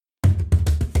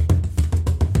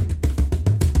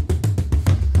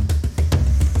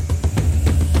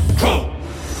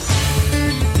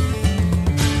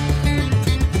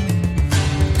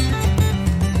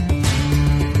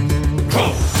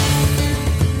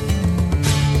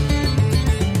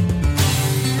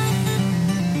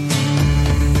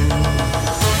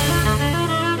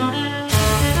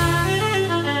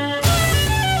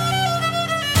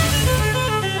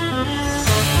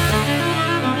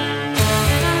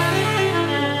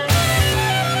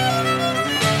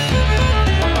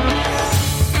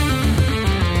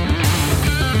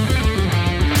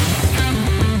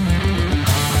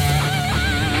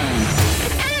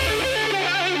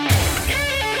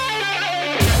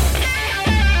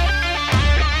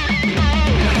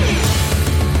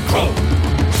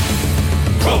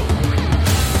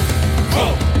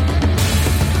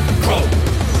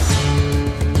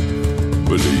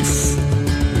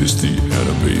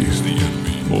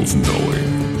worth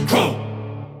knowing.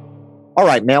 All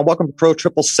right, man. Welcome to Pro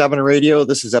 777 Radio.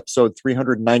 This is episode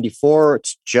 394.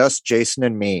 It's just Jason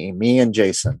and me and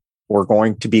Jason. We're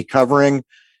going to be covering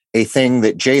a thing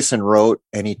that Jason wrote,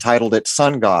 and he titled it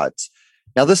Sun Gods.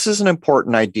 Now, this is an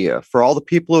important idea. For all the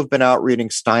people who have been out reading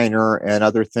Steiner and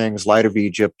other things, Light of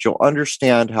Egypt, you'll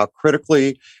understand how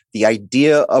critically the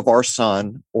idea of our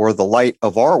sun, or the light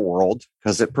of our world,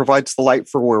 because it provides the light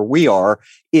for where we are,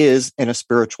 is in a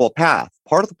spiritual path.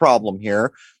 Part of the problem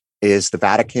here is the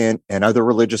Vatican and other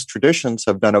religious traditions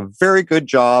have done a very good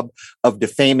job of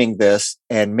defaming this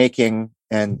and making,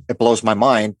 and it blows my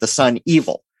mind, the sun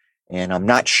evil. And I'm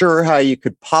not sure how you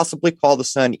could possibly call the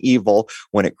sun evil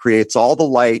when it creates all the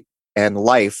light and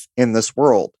life in this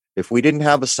world. If we didn't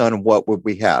have a sun, what would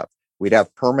we have? We'd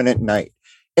have permanent night.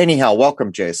 Anyhow,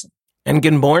 welcome, Jason. And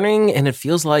good morning, and it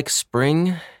feels like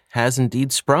spring has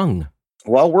indeed sprung.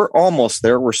 Well, we're almost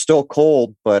there. We're still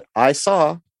cold, but I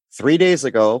saw 3 days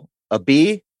ago a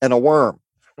bee and a worm.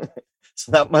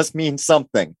 So that must mean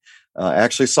something. I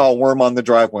actually saw a worm on the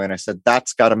driveway, and I said,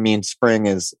 that's got to mean spring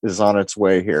is on its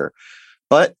way here.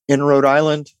 But in Rhode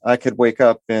Island, I could wake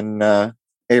up in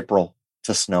April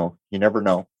to snow. You never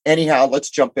know. Anyhow, let's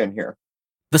jump in here.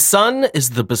 The sun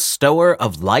is the bestower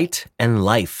of light and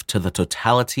life to the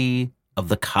totality of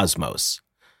the cosmos.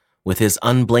 With his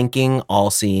unblinking,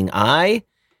 all-seeing eye,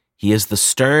 he is the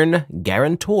stern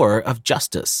guarantor of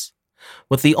justice.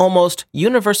 With the almost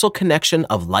universal connection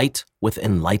of light with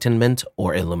enlightenment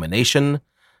or illumination,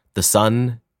 the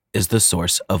sun is the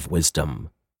source of wisdom.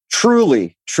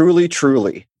 Truly, truly,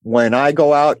 truly. When I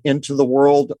go out into the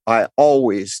world, I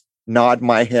always nod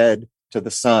my head to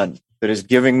the sun that is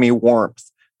giving me warmth,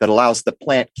 that allows the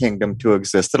plant kingdom to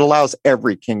exist, that allows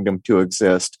every kingdom to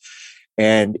exist.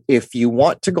 And if you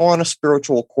want to go on a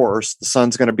spiritual course, the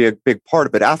sun's going to be a big part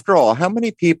of it. After all, how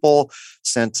many people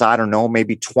since, I don't know,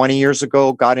 maybe 20 years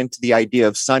ago got into the idea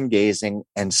of sun gazing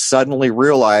and suddenly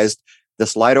realized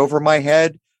this light over my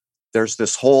head, there's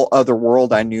this whole other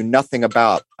world I knew nothing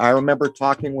about. I remember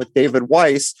talking with David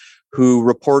Weiss, who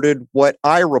reported what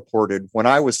I reported when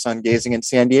I was sun gazing in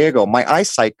San Diego. My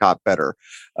eyesight got better.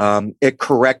 It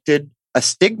corrected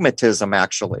astigmatism,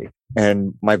 actually.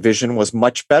 And my vision was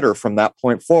much better from that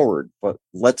point forward. But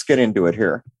let's get into it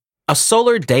here. A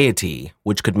solar deity,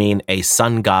 which could mean a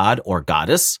sun god or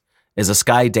goddess, is a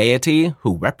sky deity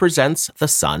who represents the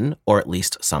sun, or at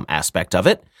least some aspect of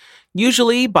it,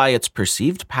 usually by its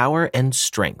perceived power and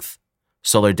strength.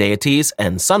 Solar deities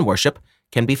and sun worship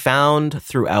can be found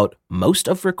throughout most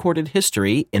of recorded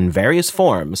history in various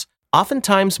forms,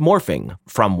 oftentimes morphing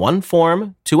from one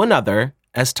form to another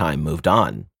as time moved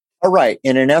on. All right.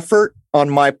 In an effort on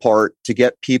my part to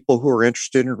get people who are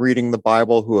interested in reading the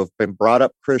Bible, who have been brought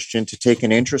up Christian, to take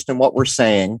an interest in what we're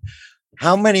saying,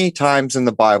 how many times in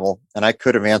the Bible, and I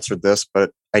could have answered this,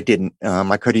 but I didn't.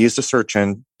 I could have used a search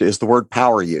in, is the word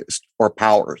power used, or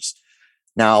powers?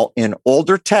 Now, in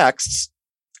older texts,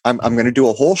 I'm going to do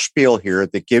a whole spiel here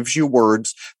that gives you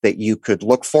words that you could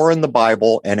look for in the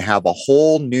Bible and have a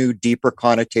whole new, deeper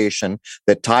connotation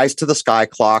that ties to the sky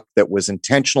clock that was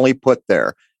intentionally put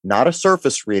there. Not a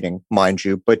surface reading, mind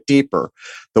you, but deeper.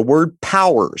 The word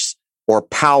powers or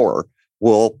power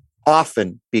will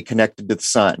often be connected to the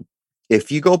sun.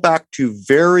 If you go back to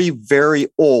very, very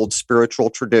old spiritual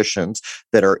traditions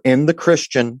that are in the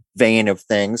Christian vein of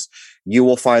things, you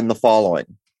will find the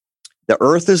following. The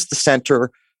earth is the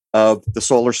center of the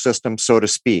solar system, so to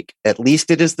speak. At least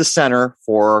it is the center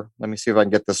for, let me see if I can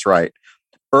get this right.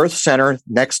 Earth center,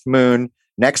 next moon,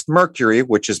 next Mercury,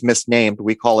 which is misnamed,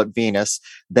 we call it Venus,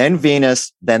 then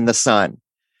the sun.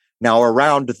 Now,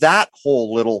 around that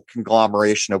whole little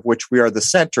conglomeration of which we are the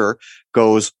center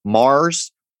goes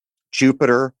Mars,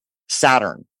 Jupiter,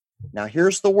 Saturn. Now,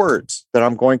 here's the words that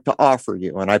I'm going to offer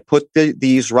you. And I put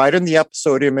these right in the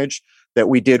episode image that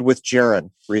we did with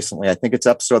Jaron recently. I think it's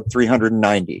episode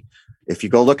 390. If you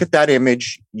go look at that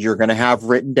image, you're going to have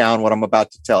written down what I'm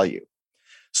about to tell you.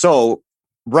 So,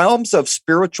 realms of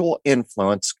spiritual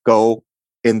influence go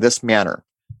in this manner.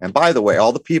 And by the way,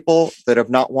 all the people that have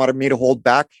not wanted me to hold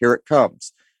back, here it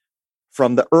comes.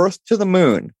 From the earth to the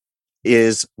moon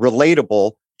is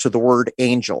relatable to the word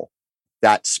angel,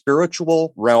 that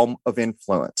spiritual realm of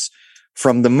influence.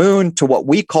 From the moon to what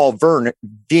we call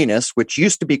Venus, which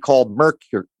used to be called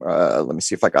Mercury. Let me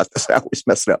see if I got this. I always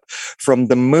mess it up. From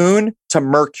the moon to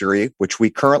Mercury, which we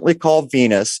currently call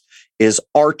Venus, is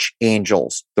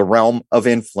archangels, the realm of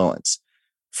influence.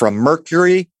 From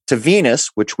Mercury to Venus,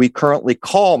 which we currently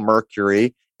call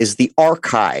Mercury, is the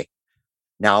archai.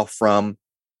 Now, from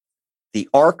the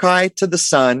archai to the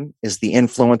sun is the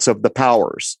influence of the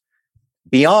powers.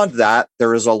 Beyond that,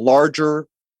 there is a larger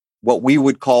what we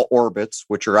would call orbits,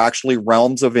 which are actually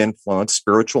realms of influence,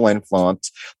 spiritual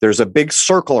influence. There's a big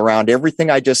circle around everything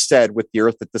I just said with the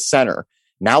Earth at the center.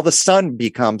 Now the sun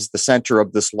becomes the center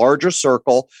of this larger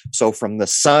circle. So from the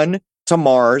sun to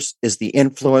Mars is the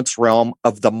influence realm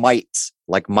of the mites,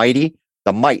 like mighty,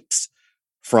 the mites.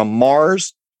 From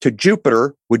Mars to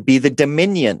Jupiter would be the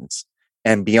dominions.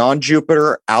 And beyond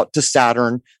Jupiter, out to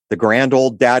Saturn, the grand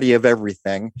old daddy of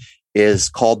everything, is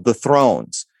called the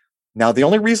thrones. Now, the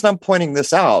only reason I'm pointing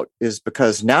this out is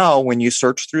because now when you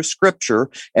search through scripture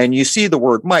and you see the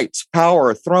word mights,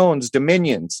 power, thrones,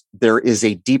 dominions, there is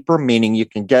a deeper meaning you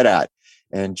can get at.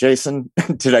 And Jason,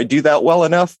 did I do that well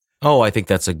enough? Oh, I think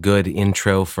that's a good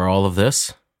intro for all of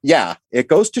this. Yeah, it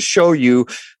goes to show you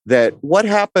that what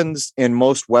happens in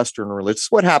most Western religions,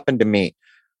 what happened to me.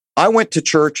 I went to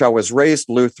church, I was raised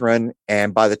Lutheran,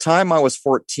 and by the time I was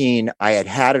 14, I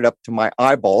had it up to my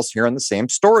eyeballs hearing the same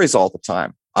stories all the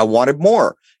time. I wanted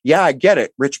more. Yeah, I get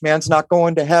it. Rich man's not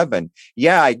going to heaven.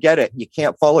 Yeah, I get it. You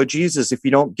can't follow Jesus if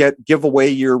you don't give away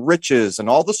your riches and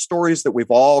all the stories that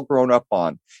we've all grown up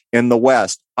on in the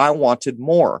West. I wanted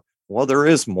more. Well, there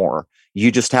is more.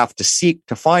 You just have to seek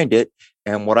to find it.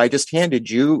 And what I just handed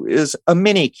you is a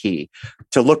mini key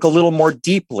to look a little more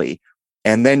deeply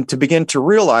and then to begin to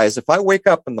realize if I wake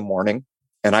up in the morning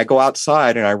and I go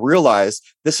outside and I realize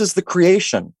this is the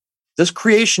creation. This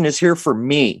creation is here for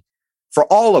me, for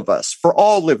all of us, for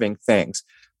all living things.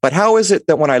 But how is it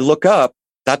that when I look up,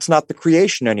 that's not the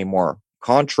creation anymore?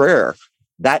 Contraire,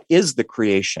 that is the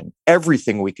creation.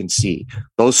 Everything we can see,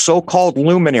 those so-called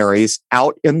luminaries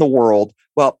out in the world.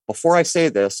 Well, before I say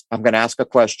this, I'm going to ask a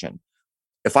question.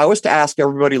 If I was to ask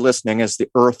everybody listening, is the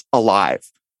earth alive?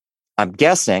 I'm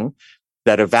guessing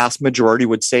that a vast majority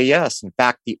would say yes. In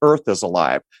fact, the earth is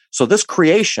alive. So this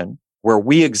creation where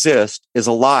we exist is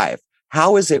alive.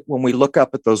 How is it when we look up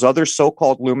at those other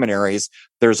so-called luminaries,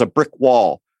 there's a brick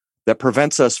wall that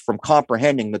prevents us from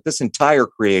comprehending that this entire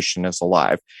creation is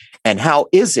alive? And how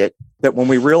is it that when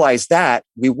we realize that,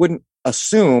 we wouldn't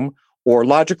assume or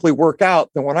logically work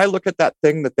out that when I look at that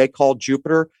thing that they call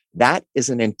Jupiter, that is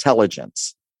an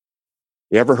intelligence?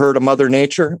 You ever heard of Mother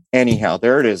Nature? Anyhow,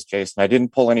 there it is, Jason. I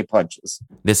didn't pull any punches.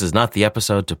 This is not the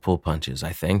episode to pull punches,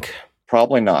 I think.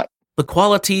 Probably not. The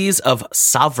qualities of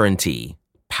sovereignty,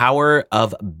 power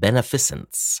of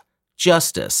beneficence,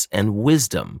 justice, and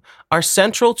wisdom are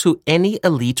central to any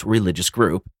elite religious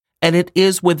group, and it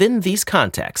is within these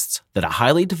contexts that a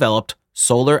highly developed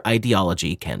solar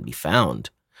ideology can be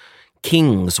found.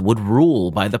 Kings would rule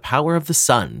by the power of the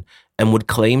sun and would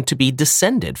claim to be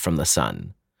descended from the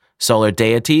sun. Solar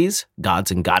deities,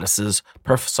 gods and goddesses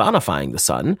personifying the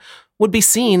sun, would be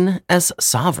seen as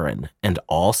sovereign and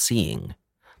all-seeing.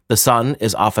 The sun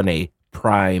is often a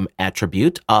prime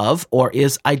attribute of or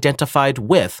is identified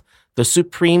with the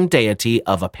supreme deity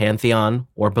of a pantheon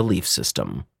or belief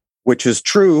system. Which is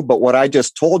true, but what I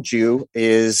just told you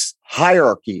is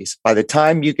hierarchies. By the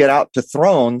time you get out to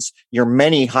thrones, you're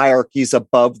many hierarchies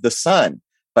above the sun.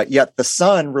 But yet the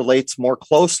sun relates more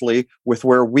closely with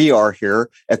where we are here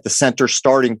at the center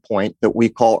starting point that we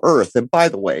call Earth. And by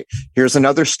the way, here's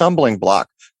another stumbling block.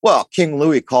 Well, King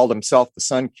Louis called himself the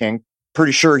Sun King.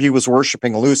 Pretty sure he was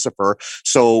worshiping Lucifer.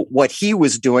 So what he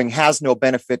was doing has no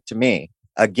benefit to me.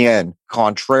 Again,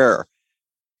 contraire.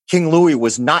 King Louis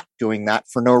was not doing that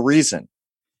for no reason.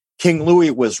 King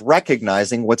Louis was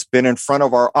recognizing what's been in front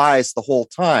of our eyes the whole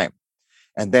time.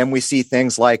 And then we see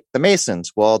things like the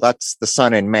Masons. Well, that's the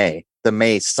sun in May, the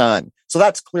May sun. So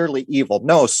that's clearly evil.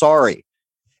 No, sorry.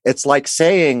 It's like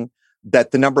saying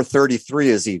that the number 33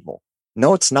 is evil.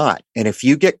 No, it's not. And if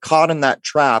you get caught in that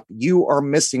trap, you are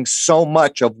missing so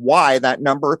much of why that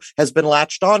number has been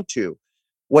latched onto.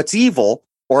 What's evil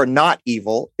or not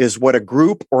evil is what a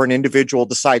group or an individual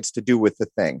decides to do with the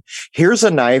thing. Here's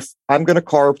a knife. I'm going to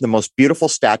carve the most beautiful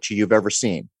statue you've ever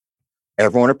seen.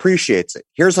 Everyone appreciates it.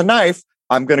 Here's a knife.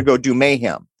 I'm going to go do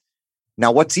mayhem.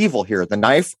 Now, what's evil here? The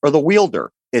knife or the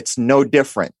wielder? It's no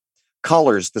different.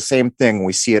 Colors, the same thing.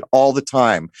 We see it all the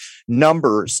time.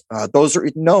 Numbers,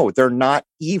 they're not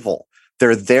evil.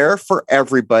 They're there for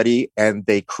everybody, and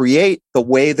they create the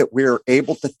way that we're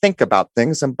able to think about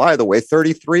things. And by the way,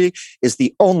 33 is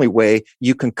the only way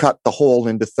you can cut the whole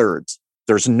into thirds.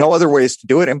 There's no other ways to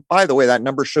do it. And by the way, that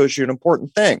number shows you an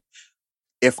important thing.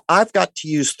 If I've got to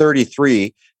use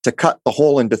 33 to cut the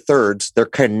whole into thirds, there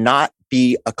cannot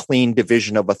be a clean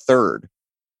division of a third.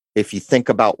 If you think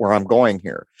about where I'm going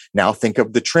here. Now think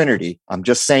of the Trinity. I'm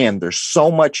just saying there's so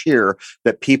much here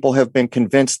that people have been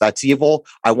convinced that's evil.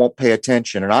 I won't pay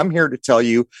attention. And I'm here to tell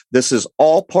you this is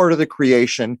all part of the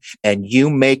creation, and you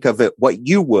make of it what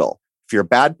you will. If you're a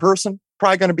bad person,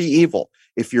 probably going to be evil.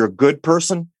 If you're a good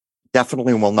person,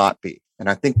 definitely will not be. And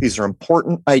I think these are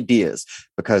important ideas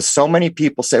because so many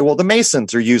people say, well, the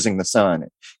Masons are using the sun.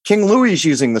 King Louis is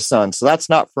using the sun, so that's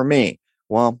not for me.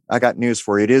 Well, I got news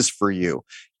for you. It is for you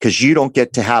because you don't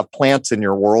get to have plants in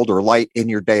your world or light in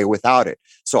your day without it.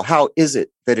 So how is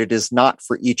it that it is not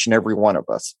for each and every one of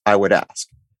us, I would ask?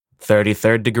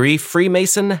 33rd degree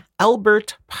Freemason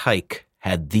Albert Pike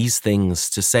had these things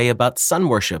to say about sun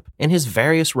worship in his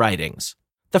various writings.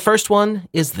 The first one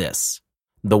is this: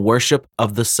 the worship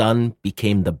of the sun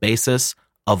became the basis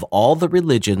of all the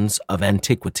religions of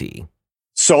antiquity.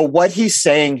 So what he's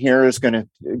saying here is going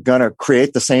to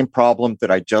create the same problem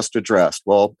that I just addressed.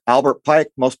 Well, Albert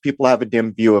Pike, most people have a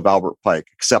dim view of Albert Pike,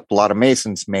 except a lot of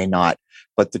Masons may not.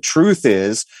 But the truth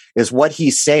is what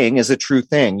he's saying is a true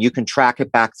thing. You can track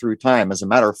it back through time. As a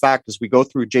matter of fact, as we go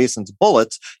through Jason's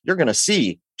bullets, you're going to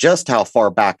see just how far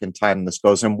back in time this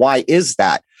goes. And why is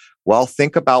that? Well,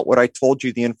 think about what I told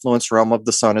you the influence realm of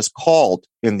the sun is called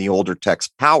in the older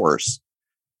text, powers.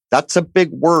 That's a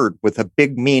big word with a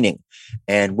big meaning.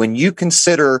 And when you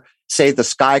consider, say, the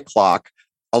sky clock,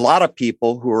 a lot of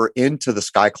people who are into the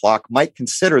sky clock might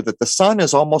consider that the sun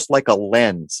is almost like a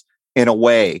lens in a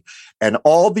way. And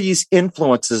all these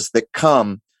influences that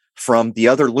come from the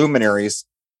other luminaries,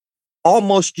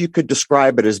 almost you could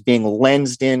describe it as being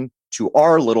lensed in to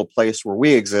our little place where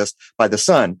we exist by the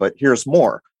sun. But here's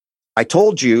more. I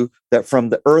told you that from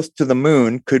the earth to the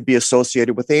moon could be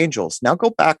associated with angels. Now go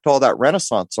back to all that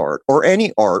Renaissance art or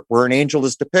any art where an angel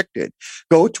is depicted.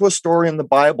 Go to a story in the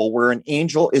Bible where an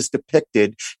angel is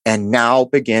depicted and now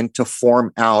begin to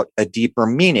form out a deeper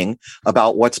meaning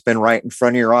about what's been right in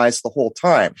front of your eyes the whole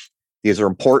time. These are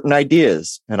important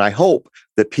ideas, and I hope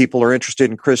that people are interested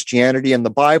in Christianity and the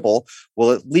Bible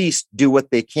will at least do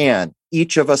what they can.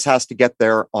 Each of us has to get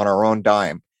there on our own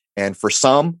dime. And for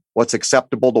some, what's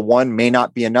acceptable to one may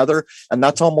not be another. And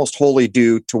that's almost wholly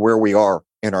due to where we are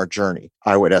in our journey,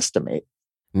 I would estimate.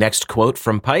 Next quote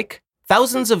from Pike: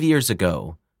 thousands of years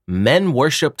ago, men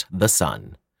worshipped the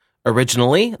sun.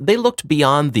 Originally, they looked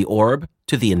beyond the orb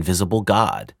to the invisible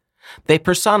God. They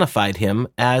personified him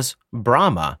as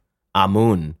Brahma,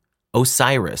 Amun,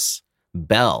 Osiris,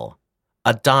 Bel,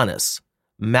 Adonis,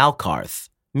 Malkarth,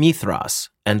 Mithras,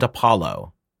 and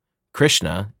Apollo.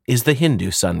 Krishna is the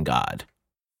Hindu sun god.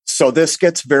 So this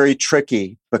gets very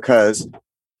tricky because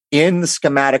in the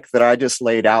schematic that I just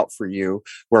laid out for you,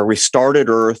 where we start at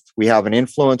Earth, we have an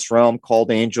influence realm called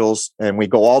angels, and we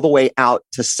go all the way out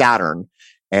to Saturn,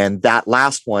 and that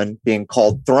last one being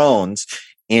called thrones.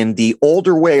 In the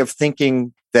older way of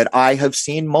thinking that I have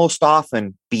seen most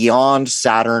often, beyond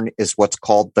Saturn is what's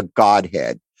called the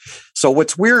Godhead. So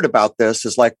what's weird about this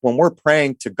is, like, when we're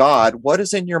praying to God, what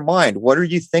is in your mind? What are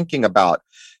you thinking about?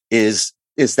 Is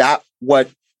that what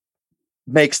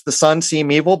makes the sun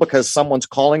seem evil because someone's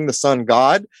calling the sun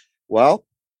God? Well,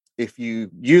 if you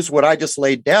use what I just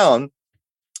laid down,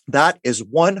 that is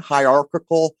one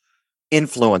hierarchical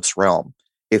influence realm.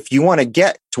 If you want to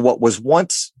get to what was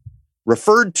once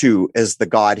referred to as the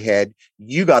Godhead,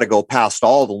 you got to go past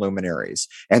all the luminaries.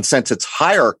 And since it's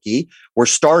hierarchy, we're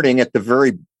starting at the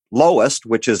very lowest,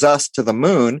 which is us, to the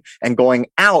moon, and going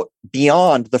out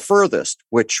beyond the furthest,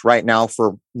 which right now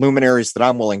for luminaries that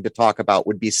I'm willing to talk about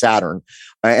would be Saturn.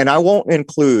 And I won't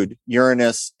include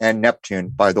Uranus and Neptune,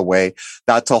 by the way.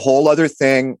 That's a whole other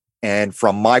thing. And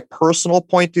from my personal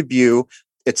point of view,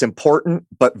 it's important,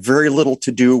 but very little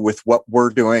to do with what we're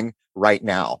doing right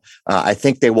now. I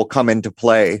think they will come into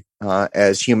play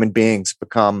as human beings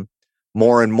become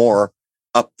more and more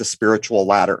up the spiritual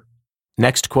ladder.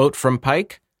 Next quote from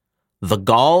Pike: the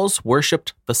Gauls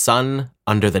worshipped the sun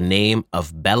under the name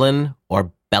of Belin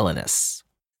or Belinus.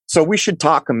 So we should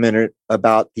talk a minute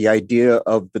about the idea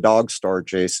of the dog star,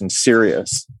 Jason,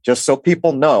 Sirius, just so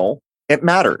people know. It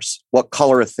matters what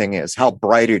color a thing is, how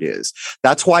bright it is.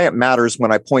 That's why it matters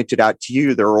when I pointed out to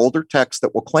you there are older texts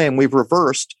that will claim we've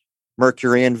reversed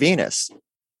Mercury and Venus.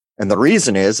 And the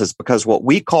reason is because what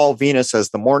we call Venus as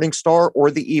the morning star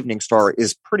or the evening star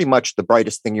is pretty much the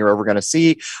brightest thing you're ever going to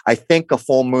see. I think a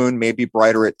full moon may be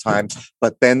brighter at times,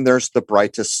 but then there's the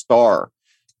brightest star.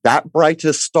 That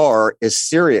brightest star is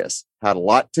Sirius. Had a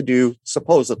lot to do,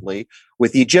 supposedly,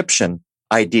 with Egyptian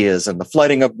ideas and the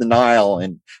flooding of the Nile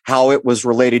and how it was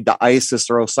related to Isis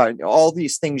or Osiris, all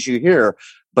these things you hear.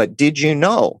 But did you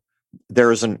know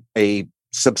there's a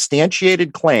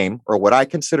substantiated claim, or what I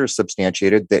consider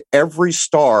substantiated, that every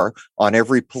star on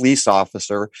every police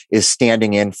officer is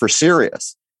standing in for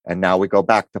Sirius? And now we go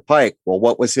back to Pike. Well,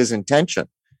 what was his intention?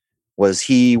 Was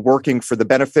he working for the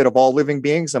benefit of all living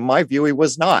beings? In my view, he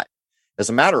was not. As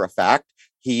a matter of fact,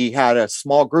 he had a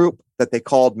small group that they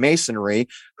called Masonry,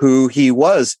 who he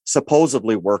was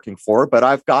supposedly working for, but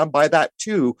I've gone by that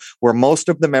too, where most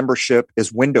of the membership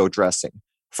is window dressing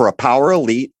for a power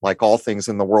elite, like all things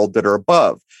in the world that are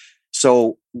above.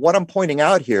 So what I'm pointing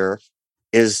out here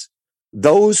is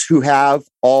those who have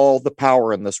all the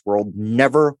power in this world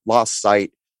never lost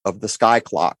sight of the sky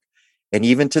clock. And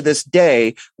even to this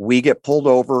day, we get pulled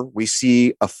over, we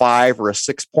see a 5 or a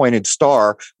 6-pointed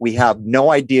star. We have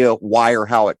no idea why or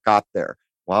how it got there.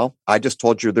 Well, I just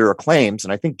told you there are claims,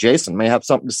 and I think Jason may have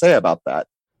something to say about that.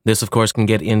 This, of course, can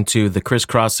get into the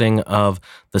crisscrossing of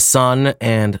the sun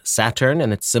and Saturn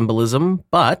and its symbolism.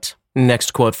 But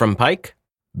next quote from Pike: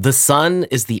 "The sun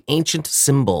is the ancient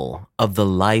symbol of the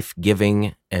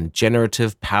life-giving and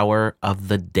generative power of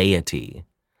the deity.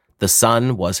 The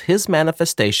sun was his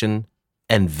manifestation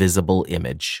and visible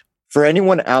image." For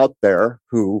anyone out there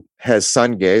who has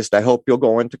sun gazed, I hope you'll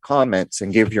go into comments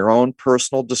and give your own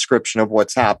personal description of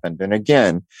what's happened. And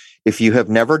again, if you have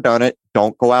never done it,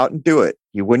 don't go out and do it.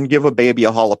 You wouldn't give a baby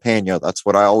a jalapeno. That's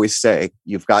what I always say.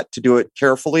 You've got to do it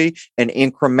carefully and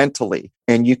incrementally.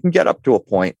 And you can get up to a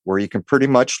point where you can pretty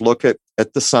much look at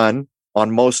the sun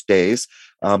on most days.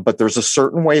 But there's a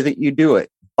certain way that you do it.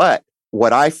 But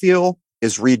what I feel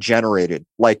is regenerated,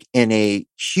 like in a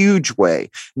huge way,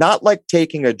 not like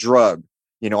taking a drug.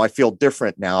 You know, I feel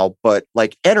different now, but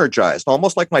like energized,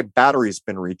 almost like my battery's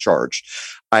been recharged.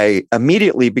 I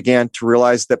immediately began to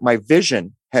realize that my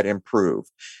vision had improved.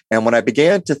 And when I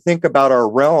began to think about our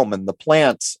realm and the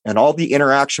plants and all the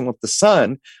interaction with the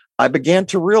sun, I began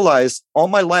to realize all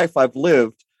my life I've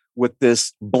lived with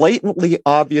this blatantly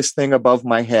obvious thing above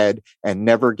my head and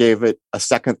never gave it a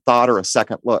second thought or a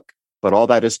second look. But all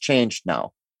that has changed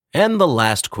now. And the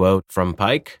last quote from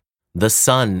Pike: "The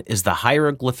sun is the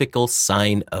hieroglyphical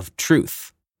sign of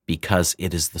truth because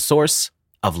it is the source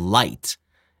of light."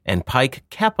 And Pike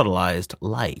capitalized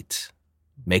light.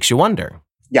 Makes you wonder.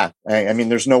 Yeah, I mean,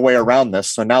 there's no way around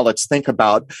this. So now let's think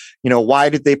about, why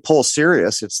did they pull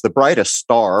Sirius? It's the brightest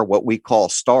star, what we call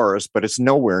stars, but it's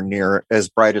nowhere near as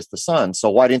bright as the sun.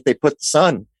 So why didn't they put the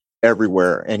sun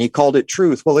everywhere? And he called it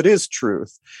truth. Well, it is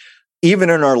truth.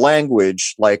 Even in our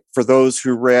language, like for those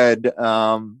who read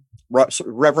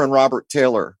Reverend Robert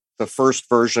Taylor, the first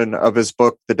version of his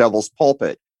book, The Devil's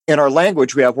Pulpit, in our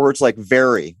language, we have words like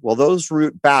very. Well, those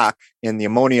root back in the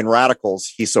ammonium radicals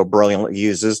he so brilliantly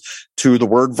uses to the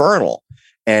word vernal.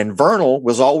 And vernal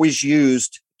was always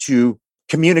used to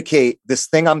communicate this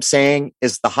thing I'm saying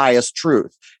is the highest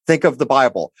truth. Think of the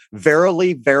Bible.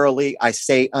 Verily, verily, I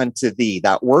say unto thee.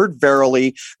 That word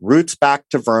verily roots back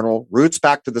to vernal, roots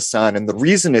back to the sun. And the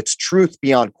reason it's truth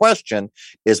beyond question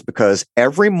is because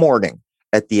every morning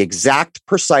at the exact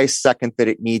precise second that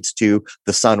it needs to,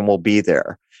 the sun will be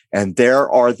there. And there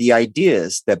are the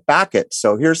ideas that back it.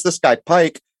 So here's this guy,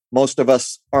 Pike, most of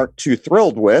us aren't too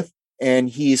thrilled with, and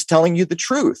he's telling you the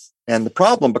truth. And the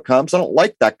problem becomes, I don't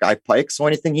like that guy, Pike, so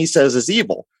anything he says is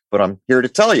evil. But I'm here to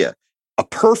tell you, a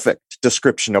perfect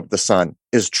description of the sun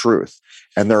is truth.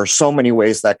 And there are so many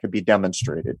ways that could be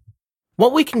demonstrated.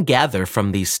 What we can gather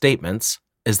from these statements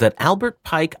is that Albert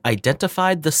Pike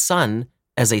identified the sun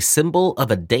as a symbol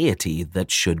of a deity that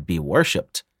should be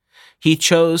worshipped. He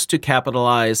chose to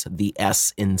capitalize the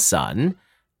S in sun,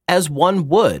 as one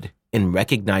would in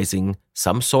recognizing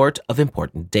some sort of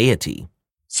important deity.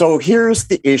 So here's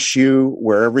the issue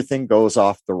where everything goes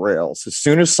off the rails. As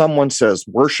soon as someone says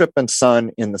worship and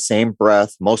sun in the same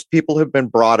breath, most people have been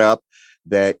brought up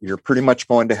that you're pretty much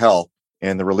going to hell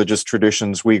in the religious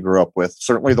traditions we grew up with,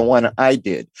 certainly the one I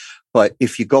did. But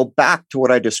if you go back to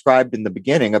what I described in the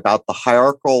beginning about the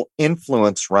hierarchical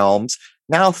influence realms,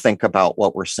 now think about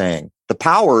what we're saying. The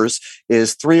powers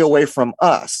is 3 away from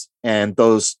us, and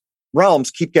those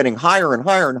realms keep getting higher and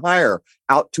higher and higher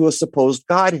out to a supposed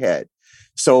Godhead.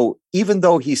 So even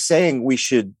though he's saying we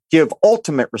should give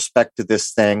ultimate respect to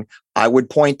this thing, I would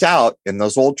point out in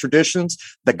those old traditions,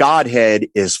 the Godhead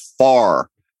is far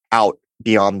out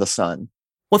beyond the sun.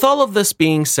 With all of this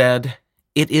being said,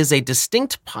 it is a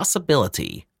distinct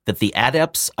possibility that the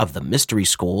adepts of the mystery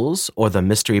schools or the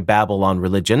Mystery Babylon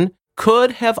religion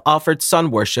could have offered sun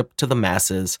worship to the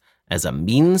masses as a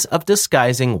means of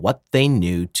disguising what they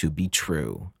knew to be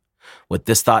true. With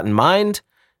this thought in mind,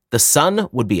 the sun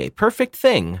would be a perfect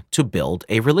thing to build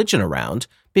a religion around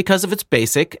because of its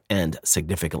basic and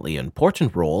significantly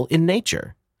important role in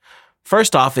nature.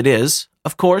 First off, it is,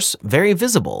 of course, very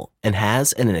visible and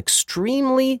has an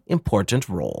extremely important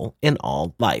role in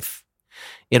all life.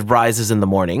 It rises in the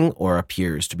morning or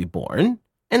appears to be born,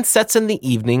 and sets in the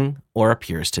evening or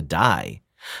appears to die,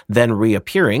 then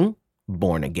reappearing,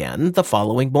 born again, the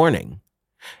following morning.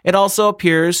 It also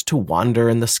appears to wander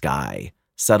in the sky,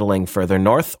 settling further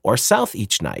north or south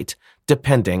each night,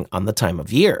 depending on the time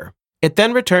of year. It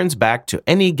then returns back to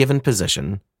any given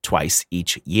position twice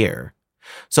each year.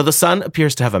 So the sun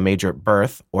appears to have a major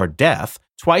birth or death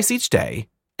twice each day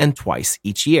and twice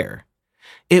each year.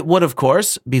 It would, of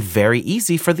course, be very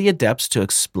easy for the adepts to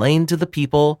explain to the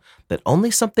people that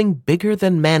only something bigger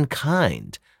than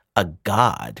mankind, a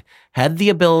god, had the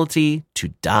ability to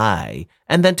die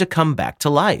and then to come back to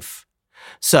life.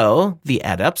 So the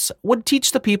adepts would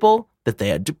teach the people that they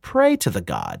had to pray to the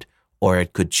god, or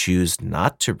it could choose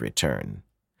not to return.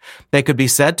 They could be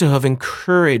said to have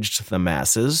encouraged the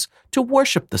masses to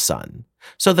worship the sun,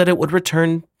 so that it would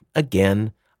return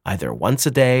again either once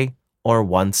a day or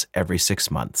once every 6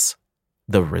 months.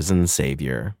 The risen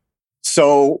Savior.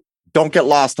 So don't get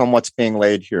lost on what's being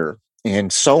laid here. In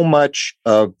so much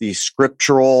of the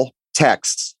scriptural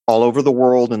texts all over the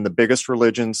world in the biggest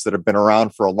religions that have been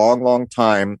around for a long, long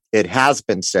time, it has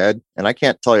been said, and I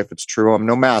can't tell you if it's true, I'm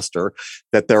no master,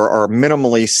 that there are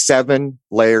minimally 7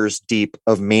 layers deep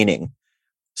of meaning.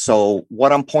 So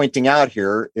what I'm pointing out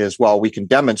here is, while we can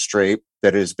demonstrate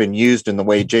that it has been used in the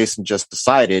way Jason just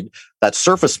decided, that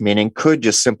surface meaning could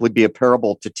just simply be a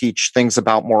parable to teach things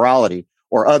about morality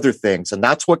or other things. And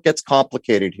that's what gets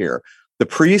complicated here. The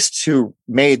priests who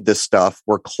made this stuff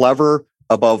were clever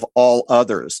above all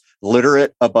others,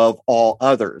 literate above all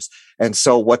others. And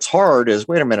so what's hard is,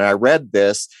 wait a minute, I read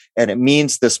this and it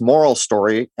means this moral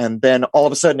story, and then all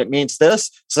of a sudden it means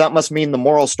this, so that must mean the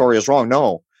moral story is wrong.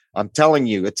 No, I'm telling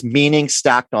you, it's meaning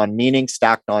stacked on meaning,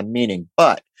 stacked on meaning.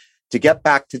 But to get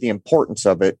back to the importance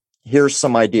of it, here's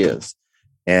some ideas.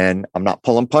 And I'm not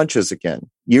pulling punches again.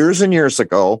 Years and years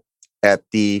ago, at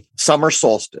the summer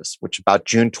solstice, which is about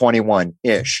June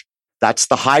 21-ish, that's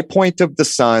the high point of the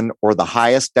sun, or the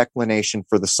highest declination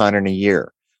for the sun in a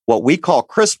year. What we call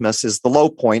Christmas is the low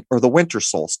point, or the winter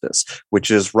solstice,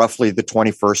 which is roughly the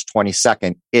 21st,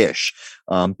 22nd-ish.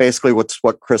 Basically,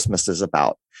 what Christmas is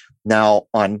about. Now,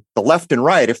 on the left and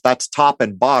right, if that's top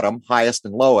and bottom, highest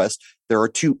and lowest, there are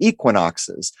 2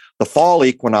 equinoxes. The fall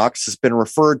equinox has been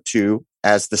referred to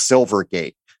as the silver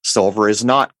gate. Silver is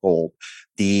not gold.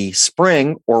 The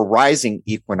spring or rising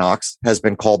equinox has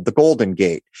been called the Golden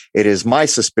Gate. It is my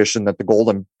suspicion that the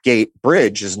Golden Gate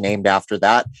Bridge is named after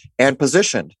that and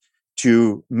positioned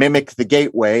to mimic the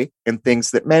gateway and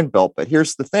things that men built. But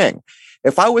here's the thing.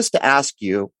 If I was to ask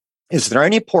you, is there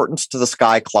any importance to the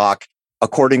sky clock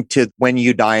according to when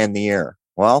you die in the year?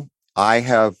 Well, I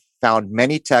have found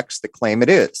many texts that claim it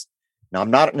is. Now,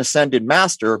 I'm not an ascended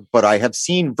master, but I have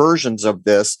seen versions of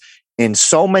this in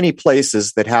so many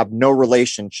places that have no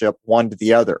relationship one to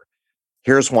the other.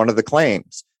 Here's one of the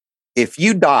claims. If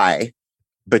you die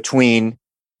between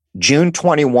June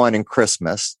 21 and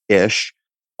Christmas-ish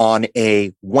on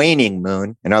a waning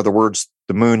moon, in other words,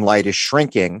 the moonlight is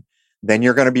shrinking, then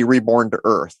you're going to be reborn to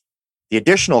Earth. The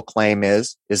additional claim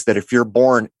is that if you're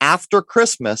born after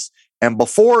Christmas and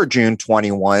before June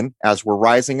 21, as we're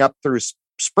rising up through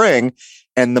spring,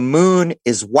 and the moon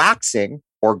is waxing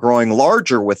or growing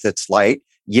larger with its light,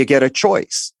 you get a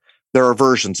choice. There are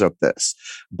versions of this.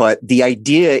 But the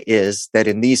idea is that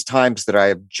in these times that I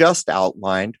have just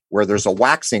outlined, where there's a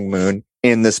waxing moon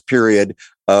in this period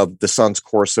of the sun's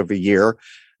course of a year,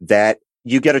 that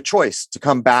you get a choice to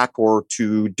come back or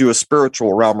to do a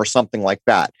spiritual realm or something like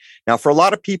that. Now, for a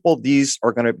lot of people, these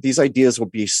ideas will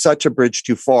be such a bridge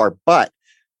too far. But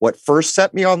what first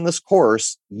set me on this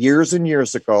course years and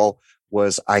years ago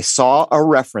was I saw a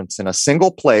reference in a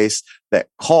single place that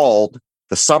called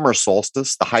the summer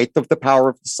solstice, the height of the power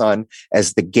of the sun,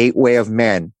 as the gateway of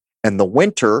men. And the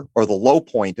winter, or the low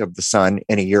point of the sun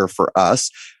in a year for us,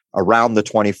 around the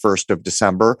 21st of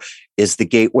December, is the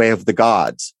gateway of the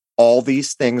gods. All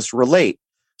these things relate.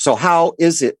 So how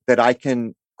is it that I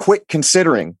can quit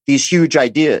considering these huge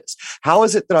ideas? How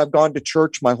is it that I've gone to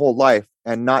church my whole life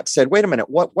and not said, wait a minute,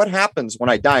 what happens when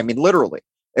I die? I mean, literally.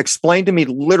 Explain to me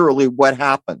literally what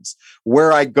happens,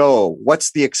 where I go,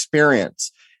 what's the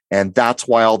experience. And that's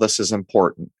why all this is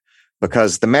important,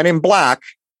 because the men in black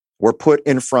were put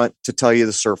in front to tell you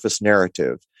the surface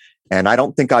narrative. And I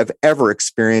don't think I've ever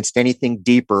experienced anything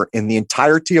deeper in the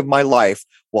entirety of my life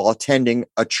while attending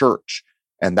a church.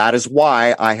 And that is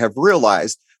why I have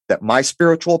realized that my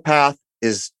spiritual path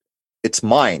it's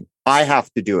mine. I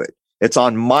have to do it. It's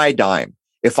on my dime.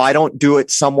 If I don't do it,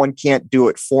 someone can't do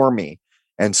it for me.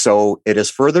 And so it has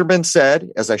further been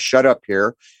said, as I shut up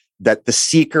here, that the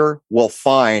seeker will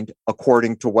find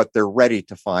according to what they're ready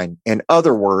to find. In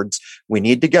other words, we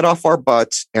need to get off our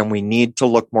butts and we need to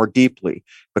look more deeply,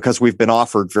 because we've been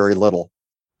offered very little.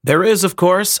 There is, of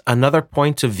course, another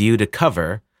point of view to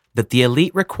cover that the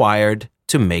elite required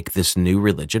to make this new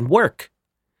religion work.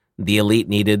 The elite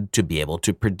needed to be able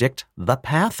to predict the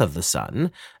path of the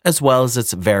sun, as well as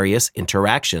its various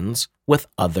interactions with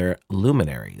other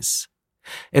luminaries.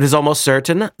 It is almost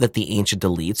certain that the ancient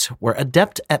elites were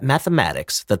adept at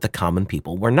mathematics that the common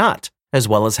people were not, as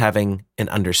well as having an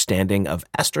understanding of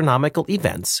astronomical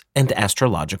events and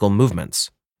astrological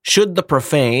movements. Should the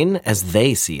profane, as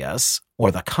they see us,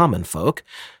 or the common folk,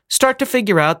 start to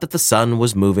figure out that the sun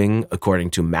was moving according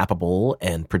to mappable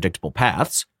and predictable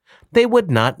paths, they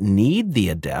would not need the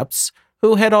adepts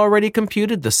who had already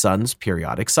computed the sun's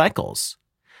periodic cycles.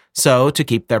 So, to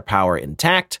keep their power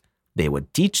intact, they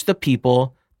would teach the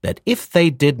people that if they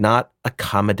did not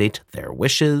accommodate their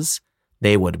wishes,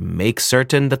 they would make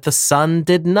certain that the sun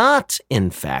did not, in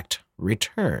fact,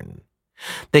 return.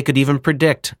 They could even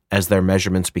predict, as their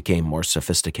measurements became more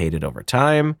sophisticated over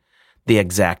time, the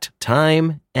exact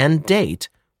time and date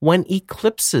when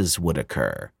eclipses would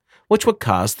occur, which would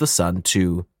cause the sun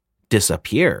to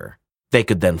disappear. They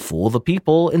could then fool the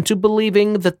people into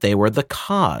believing that they were the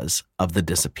cause of the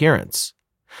disappearance.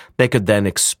 They could then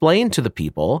explain to the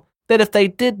people that if they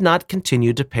did not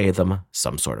continue to pay them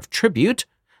some sort of tribute,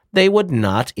 they would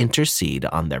not intercede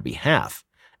on their behalf,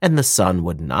 and the sun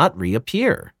would not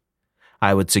reappear.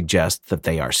 I would suggest that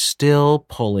they are still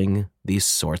pulling these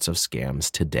sorts of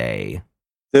scams today.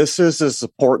 This is as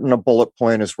important a bullet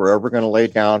point as we're ever going to lay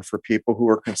down for people who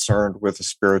are concerned with a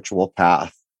spiritual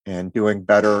path and doing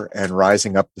better and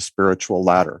rising up the spiritual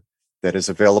ladder that is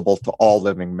available to all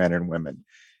living men and women.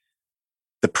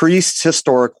 The priests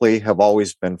historically have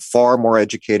always been far more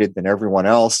educated than everyone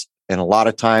else. And a lot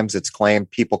of times it's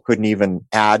claimed people couldn't even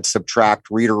add, subtract,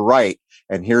 read, or write.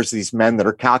 And here's these men that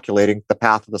are calculating the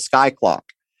path of the sky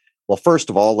clock. Well, first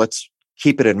of all, let's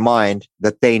keep it in mind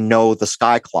that they know the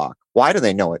sky clock. Why do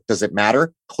they know it? Does it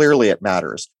matter? Clearly it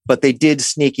matters. But they did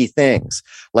sneaky things.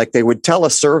 Like they would tell a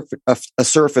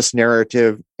surface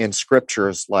narrative in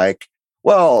scriptures like,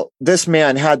 well, this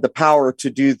man had the power to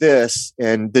do this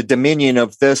and the dominion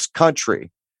of this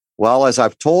country. Well, as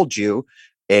I've told you,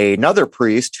 another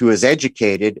priest who is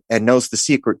educated and knows the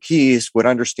secret keys would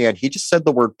understand he just said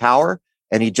the word power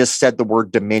and he just said the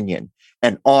word dominion.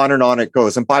 And on it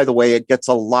goes. And by the way, it gets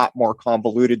a lot more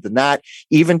convoluted than that,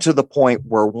 even to the point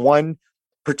where one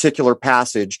particular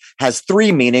passage has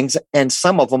three meanings and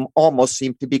some of them almost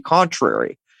seem to be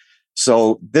contrary.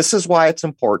 So this is why it's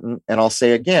important. And I'll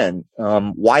say again,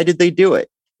 why did they do it?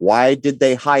 Why did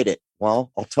they hide it?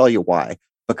 Well, I'll tell you why.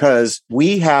 Because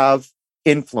we have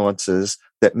influences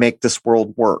that make this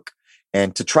world work.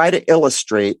 And to try to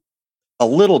illustrate a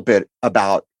little bit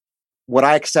about what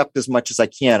I accept as much as I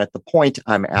can at the point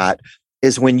I'm at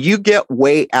is when you get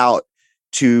way out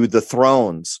to the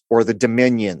thrones or the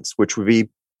dominions, which would be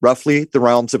roughly the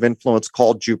realms of influence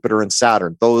called Jupiter and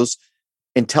Saturn, those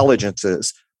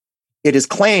intelligences, it is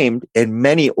claimed in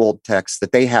many old texts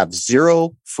that they have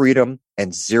zero freedom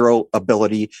and zero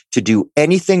ability to do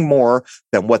anything more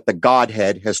than what the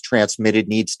Godhead has transmitted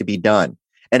needs to be done.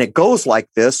 And it goes like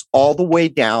this all the way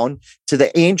down to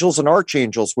the angels and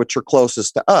archangels, which are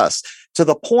closest to us, to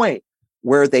the point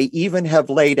where they even have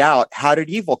laid out, how did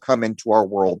evil come into our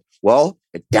world? Well,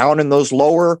 down in those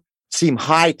lower, seem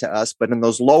high to us, but in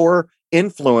those lower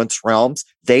influence realms,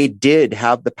 they did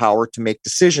have the power to make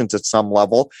decisions at some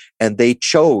level, and they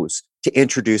chose to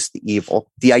introduce the evil.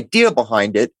 The idea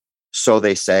behind it, so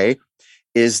they say,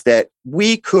 is that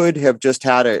we could have just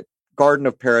had a Garden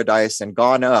of Paradise and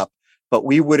gone up, but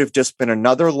we would have just been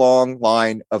another long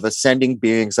line of ascending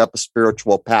beings up a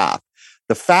spiritual path.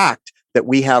 The fact that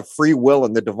we have free will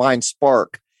in the divine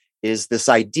spark is this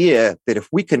idea that if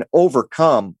we can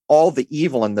overcome all the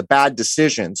evil and the bad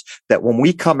decisions, that when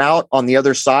we come out on the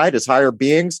other side as higher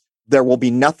beings, there will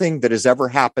be nothing that has ever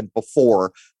happened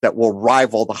before that will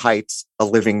rival the heights a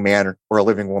living man or a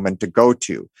living woman to go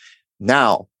to.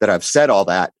 Now that I've said all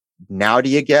that, now do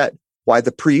you get why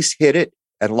the priests hid it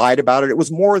and lied about it? It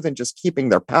was more than just keeping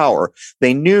their power.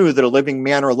 They knew that a living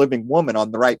man or a living woman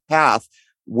on the right path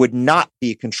would not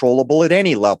be controllable at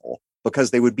any level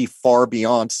because they would be far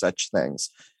beyond such things.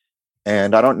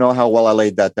 And I don't know how well I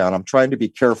laid that down. I'm trying to be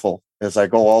careful as I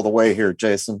go all the way here,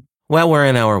 Jason. Well, we're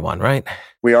in hour one, right?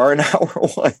 We are in hour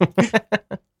one.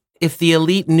 If the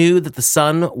elite knew that the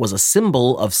sun was a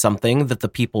symbol of something that the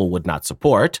people would not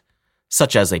support,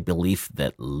 such as a belief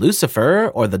that Lucifer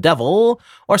or the devil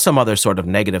or some other sort of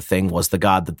negative thing was the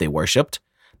god that they worshipped,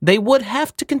 they would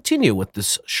have to continue with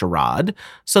this charade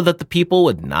so that the people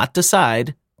would not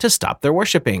decide to stop their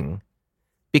worshipping.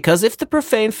 Because if the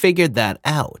profane figured that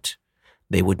out,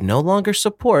 they would no longer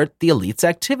support the elite's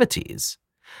activities.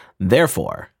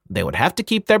 Therefore, they would have to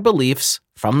keep their beliefs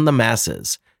from the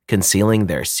masses, concealing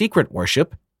their secret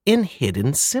worship in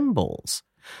hidden symbols.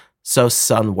 So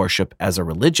sun worship as a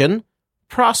religion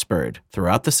prospered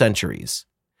throughout the centuries.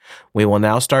 We will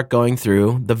now start going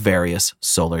through the various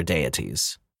solar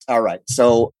deities. All right.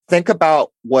 So think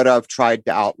about what I've tried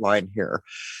to outline here.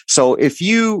 So if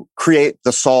you create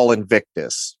the Sol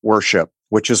Invictus worship,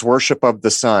 which is worship of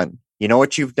the sun, you know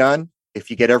what you've done? If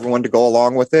you get everyone to go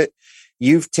along with it,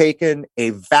 you've taken a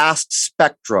vast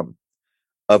spectrum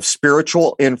of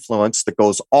spiritual influence that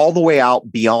goes all the way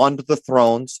out beyond the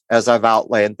thrones, as I've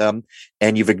outlined them,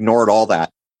 and you've ignored all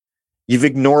that. You've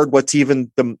ignored what's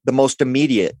even the most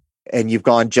immediate, and you've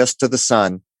gone just to the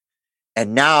sun.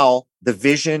 And now the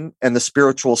vision and the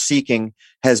spiritual seeking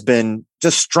has been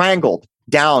just strangled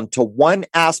down to one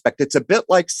aspect. It's a bit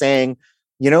like saying,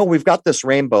 we've got this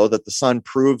rainbow that the sun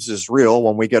proves is real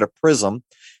when we get a prism,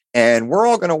 and we're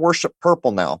all going to worship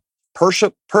purple now.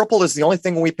 Purple is the only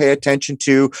thing we pay attention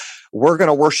to. We're going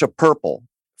to worship purple,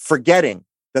 forgetting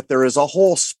that there is a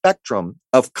whole spectrum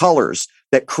of colors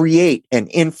that create and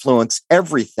influence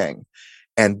everything.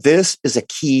 And this is a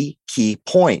key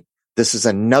point. This is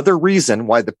another reason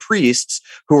why the priests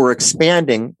who are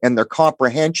expanding in their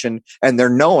comprehension and their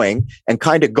knowing and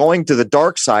kind of going to the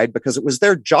dark side, because it was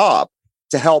their job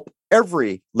to help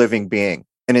every living being.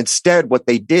 And instead, what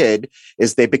they did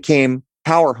is they became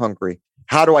power hungry.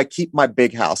 How do I keep my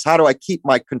big house? How do I keep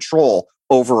my control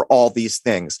over all these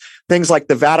things? Things like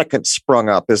the Vatican sprung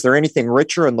up. Is there anything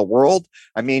richer in the world?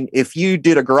 I mean, if you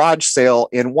did a garage sale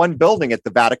in one building at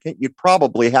the Vatican, you'd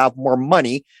probably have more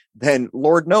money than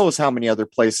Lord knows how many other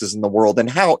places in the world. And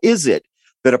how is it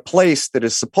that a place that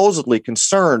is supposedly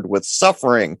concerned with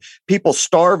suffering, people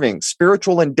starving,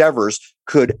 spiritual endeavors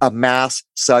could amass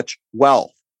such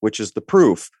wealth, which is the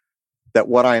proof that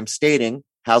what I am stating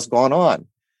has gone on.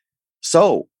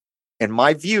 So, in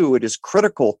my view, it is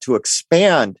critical to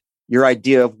expand your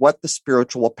idea of what the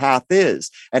spiritual path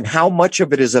is and how much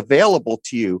of it is available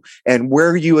to you and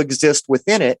where you exist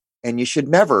within it. And you should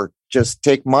never just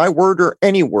take my word or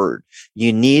any word.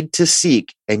 You need to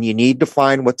seek and you need to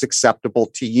find what's acceptable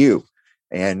to you.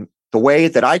 And the way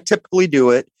that I typically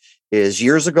do it is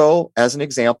years ago, as an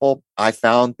example, I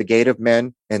found the Gate of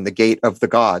Men and the Gate of the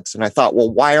Gods. And I thought,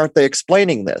 well, why aren't they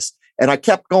explaining this? And I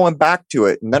kept going back to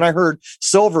it. And then I heard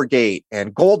Silver Gate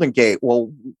and Golden Gate.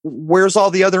 Well, where's all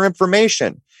the other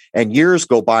information? And years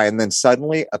go by, and then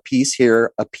suddenly a piece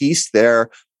here, a piece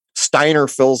there. Steiner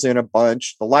fills in a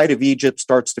bunch. The Light of Egypt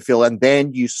starts to fill in. And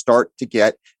then you start to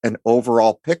get an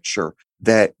overall picture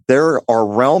that there are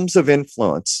realms of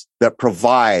influence that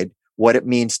provide what it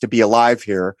means to be alive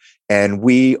here. And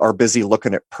we are busy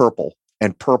looking at purple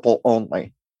and purple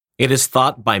only. It is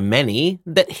thought by many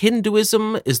that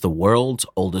Hinduism is the world's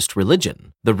oldest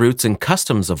religion, the roots and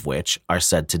customs of which are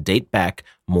said to date back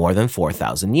more than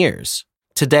 4,000 years.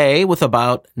 Today, with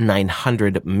about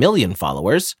 900 million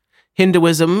followers,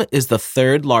 Hinduism is the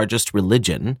third largest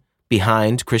religion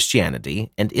behind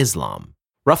Christianity and Islam.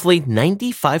 Roughly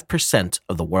 95%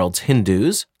 of the world's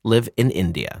Hindus live in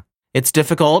India. It's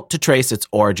difficult to trace its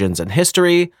origins and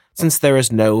history since there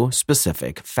is no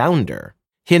specific founder.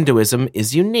 Hinduism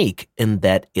is unique in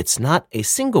that it's not a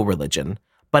single religion,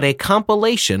 but a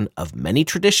compilation of many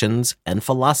traditions and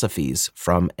philosophies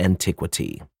from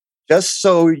antiquity. Just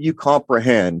so you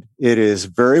comprehend, it is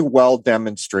very well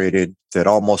demonstrated that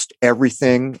almost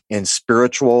everything in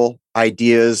spiritual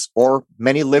ideas or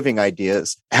many living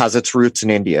ideas has its roots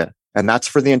in India. And that's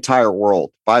for the entire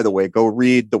world. By the way, go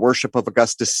read The Worship of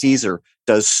Augustus Caesar.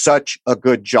 Does such a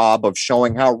good job of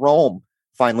showing how Rome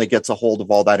finally gets a hold of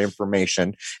all that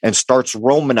information and starts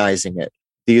Romanizing it.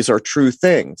 These are true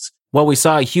things. Well, we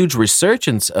saw a huge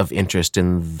resurgence of interest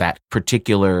in that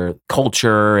particular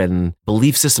culture and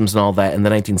belief systems and all that in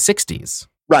the 1960s.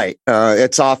 Right.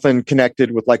 It's often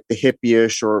connected with like the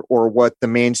hippie-ish or what the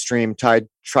mainstream tried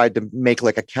to make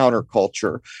like a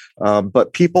counterculture.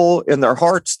 But people in their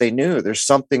hearts, they knew there's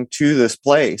something to this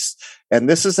place. And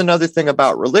this is another thing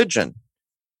about religion,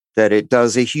 that it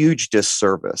does a huge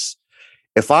disservice.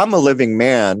 If I'm a living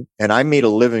man and I meet a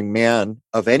living man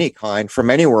of any kind from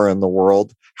anywhere in the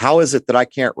world, how is it that I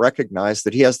can't recognize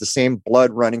that he has the same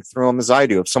blood running through him as I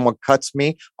do? If someone cuts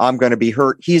me, I'm going to be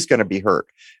hurt. He's going to be hurt.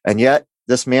 And yet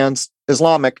this man's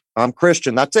Islamic. I'm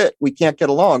Christian. That's it. We can't get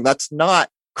along. That's not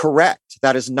correct.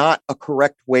 That is not a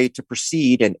correct way to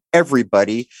proceed. And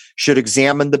everybody should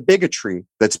examine the bigotry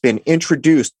that's been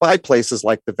introduced by places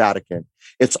like the Vatican.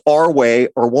 It's our way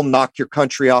or we'll knock your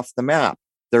country off the map.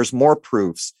 There's more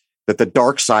proofs that the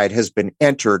dark side has been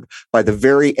entered by the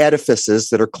very edifices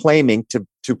that are claiming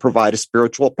to provide a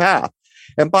spiritual path.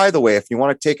 And by the way, if you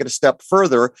want to take it a step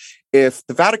further, if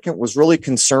the Vatican was really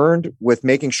concerned with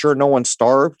making sure no one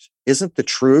starved, isn't the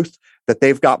truth that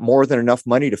they've got more than enough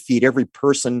money to feed every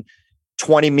person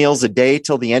 20 meals a day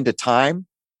till the end of time.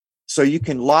 So you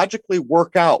can logically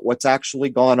work out what's actually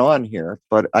gone on here.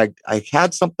 But I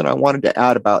had something I wanted to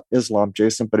add about Islam,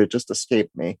 Jason, but it just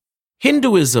escaped me.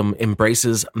 Hinduism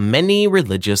embraces many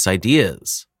religious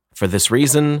ideas. For this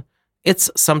reason, it's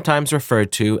sometimes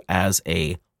referred to as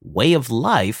a way of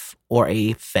life or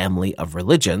a family of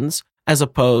religions, as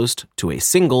opposed to a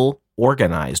single,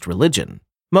 organized religion.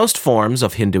 Most forms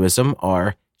of Hinduism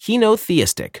are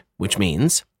henotheistic, which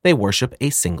means they worship a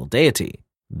single deity.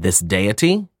 This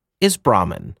deity is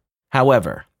Brahman.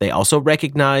 However, they also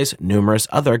recognize numerous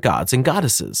other gods and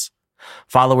goddesses.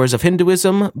 Followers of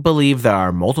Hinduism believe there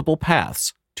are multiple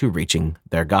paths to reaching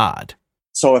their god.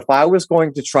 So if I was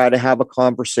going to try to have a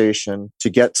conversation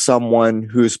to get someone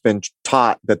who's been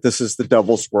taught that this is the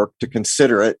devil's work to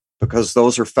consider it, because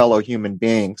those are fellow human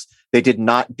beings, they did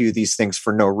not do these things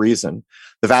for no reason.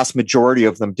 The vast majority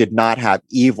of them did not have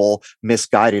evil,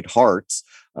 misguided hearts.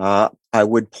 I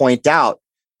would point out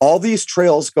all these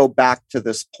trails go back to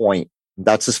this point.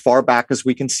 That's as far back as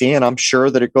we can see, and I'm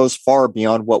sure that it goes far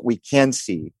beyond what we can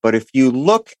see. But if you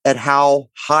look at how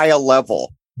high a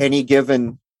level any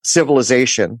given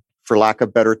civilization, for lack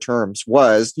of better terms,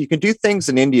 was, you can do things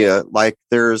in India like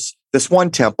there's this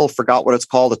one temple, forgot what it's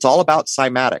called. It's all about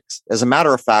cymatics. As a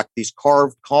matter of fact, these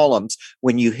carved columns,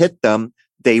 when you hit them,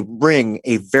 they ring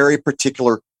a very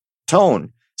particular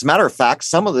tone. As a matter of fact,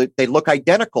 some of they look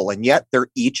identical, and yet they're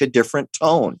each a different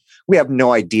tone. We have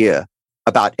no idea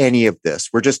about any of this.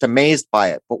 We're just amazed by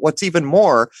it. But what's even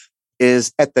more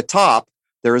is at the top,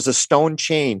 there is a stone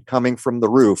chain coming from the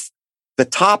roof. The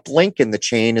top link in the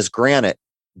chain is granite.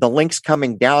 The links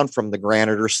coming down from the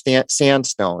granite are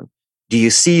sandstone. Do you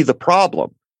see the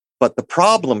problem? But the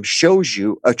problem shows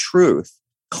you a truth.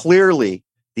 Clearly,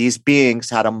 these beings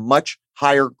had a much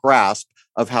higher grasp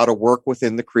of how to work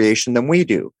within the creation than we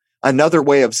do. Another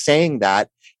way of saying that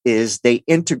is they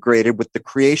integrated with the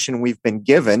creation we've been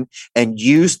given and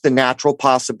used the natural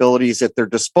possibilities at their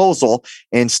disposal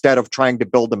instead of trying to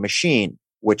build a machine,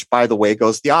 which, by the way,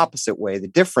 goes the opposite way. The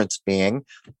difference being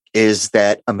is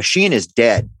that a machine is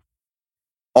dead.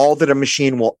 All that a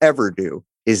machine will ever do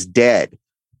is dead.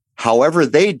 However,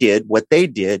 what they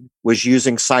did was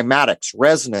using cymatics,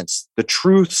 resonance, the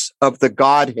truths of the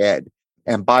Godhead.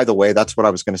 And by the way, that's what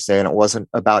I was going to say. And it wasn't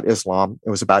about Islam.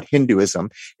 It was about Hinduism.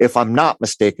 If I'm not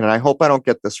mistaken, and I hope I don't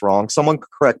get this wrong, someone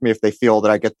could correct me if they feel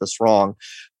that I get this wrong,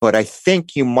 but I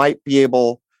think you might be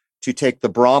able to take the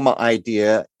Brahma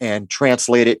idea and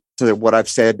translate it to what I've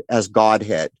said as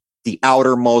Godhead, the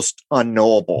outermost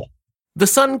unknowable. The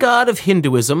sun god of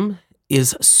Hinduism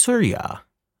is Surya.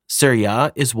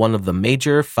 Surya is one of the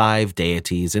major 5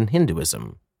 deities in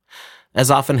Hinduism.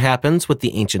 As often happens with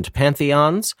the ancient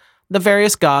pantheons, the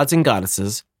various gods and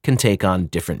goddesses can take on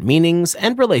different meanings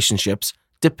and relationships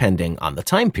depending on the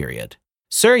time period.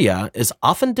 Surya is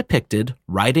often depicted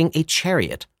riding a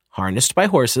chariot harnessed by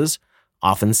horses,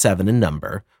 often 7 in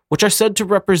number, which are said to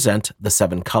represent the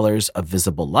 7 colors of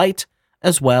visible light,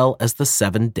 as well as the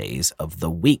 7 days of the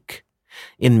week.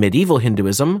 In medieval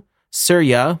Hinduism,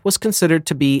 Surya was considered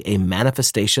to be a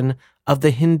manifestation of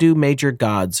the Hindu major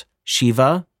gods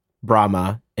Shiva,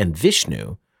 Brahma, and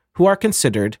Vishnu, who are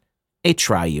considered a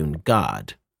triune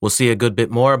god. We'll see a good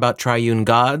bit more about triune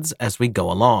gods as we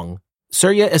go along.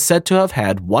 Surya is said to have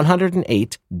had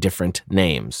 108 different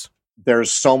names.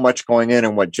 There's so much going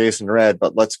in what Jason read,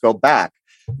 but let's go back.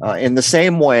 In the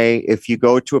same way, if you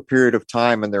go to a period of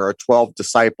time and there are 12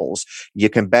 disciples, you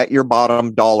can bet your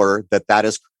bottom dollar that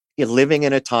is living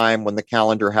in a time when the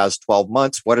calendar has 12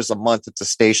 months. What is a month? It's a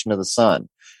station of the sun.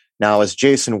 Now, as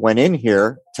Jason went in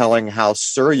here telling how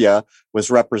Surya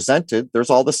was represented, there's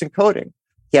all this encoding.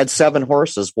 He had 7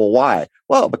 horses. Well, why?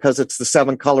 Well, because it's the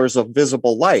 7 colors of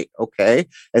visible light. Okay.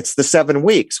 It's the 7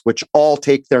 weeks, which all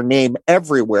take their name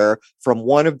everywhere from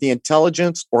one of the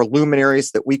intelligence or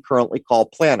luminaries that we currently call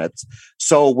planets.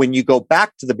 So when you go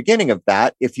back to the beginning of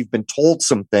that, if you've been told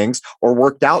some things or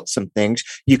worked out some things,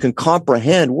 you can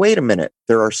comprehend, wait a minute,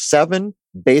 there are 7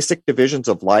 basic divisions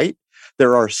of light.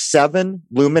 There are 7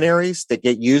 luminaries that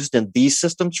get used in these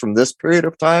systems from this period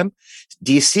of time.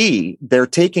 DC, they're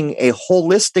taking a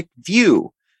holistic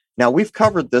view. Now, we've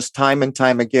covered this time and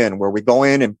time again, where we go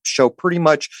in and show pretty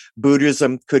much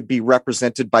Buddhism could be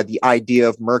represented by the idea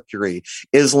of Mercury,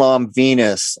 Islam,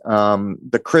 Venus,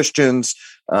 the Christians,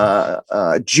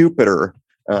 Jupiter.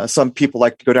 Some people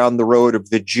like to go down the road of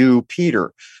the Jew,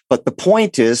 Peter. But the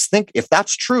point is, if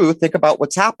that's true, think about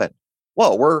what's happened.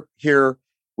 Well, we're here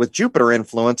with Jupiter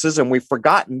influences, and we've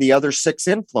forgotten the other 6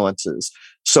 influences.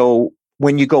 So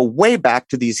when you go way back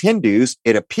to these Hindus,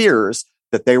 it appears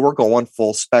that they were going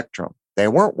full spectrum. They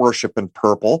weren't worshiping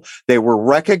purple. They were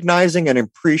recognizing and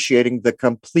appreciating the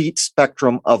complete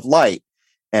spectrum of light.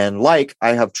 And like I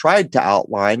have tried to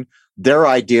outline, their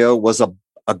idea was a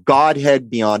Godhead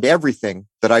beyond everything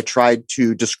that I tried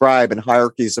to describe in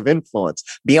hierarchies of influence,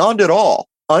 beyond it all,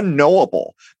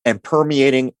 unknowable and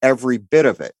permeating every bit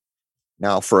of it.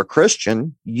 Now, for a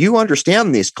Christian, you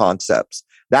understand these concepts.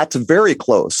 That's very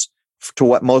close to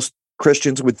what most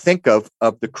Christians would think of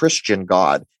the Christian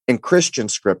God in Christian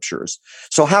scriptures.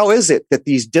 So how is it that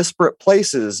these disparate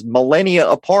places, millennia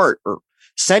apart or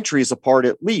centuries apart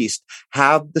at least,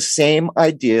 have the same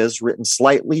ideas written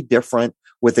slightly different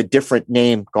with a different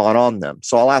name gone on them?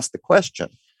 So I'll ask the question.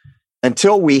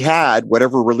 Until we had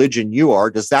whatever religion you are,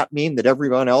 does that mean that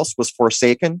everyone else was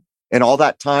forsaken in all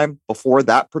that time before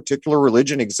that particular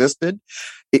religion existed?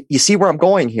 You see where I'm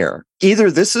going here? Either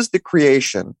this is the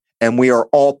creation and we are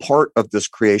all part of this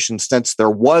creation since there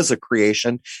was a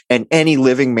creation and any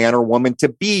living man or woman to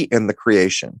be in the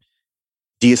creation.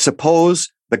 Do you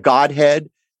suppose the Godhead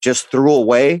just threw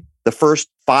away the first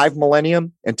 5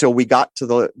 millennium until we got to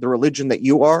the religion that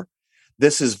you are?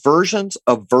 This is versions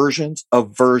of versions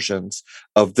of versions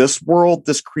of this world,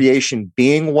 this creation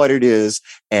being what it is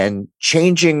and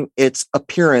changing its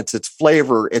appearance, its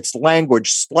flavor, its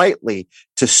language slightly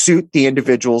to suit the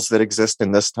individuals that exist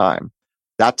in this time.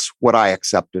 That's what I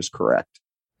accept as correct.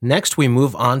 Next, we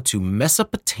move on to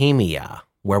Mesopotamia,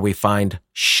 where we find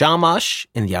Shamash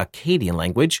in the Akkadian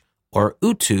language or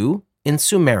Utu in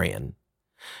Sumerian.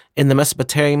 In the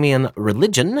Mesopotamian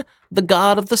religion, the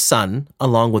god of the sun,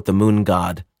 along with the moon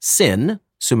god Sin,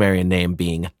 Sumerian name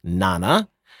being Nana,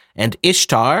 and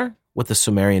Ishtar, with the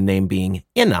Sumerian name being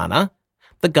Inanna,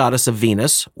 the goddess of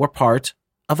Venus, were part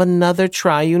of another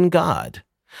triune god.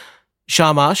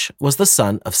 Shamash was the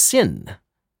son of Sin.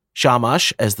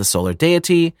 Shamash, as the solar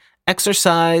deity,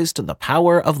 exercised the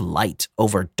power of light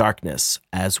over darkness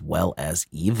as well as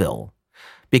evil.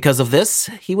 Because of this,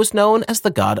 he was known as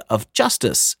the god of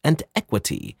justice and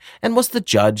equity, and was the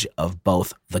judge of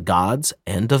both the gods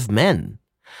and of men.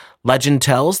 Legend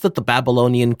tells that the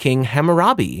Babylonian king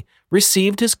Hammurabi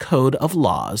received his code of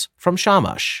laws from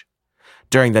Shamash.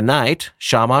 During the night,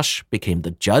 Shamash became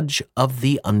the judge of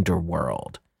the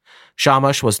underworld.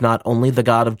 Shamash was not only the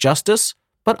god of justice,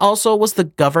 but also was the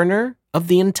governor of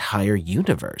the entire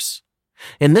universe.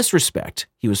 In this respect,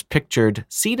 he was pictured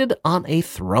seated on a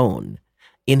throne.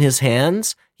 In his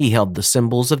hands, he held the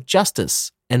symbols of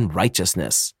justice and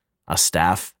righteousness, a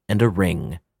staff and a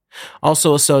ring.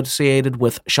 Also associated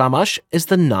with Shamash is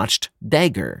the notched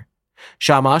dagger.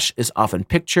 Shamash is often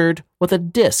pictured with a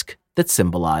disc that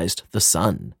symbolized the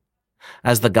sun.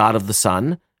 As the god of the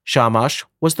sun, Shamash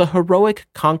was the heroic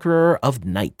conqueror of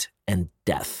night and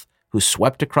death, who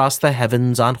swept across the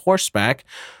heavens on horseback,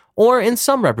 or in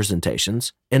some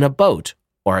representations, in a boat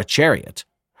or a chariot.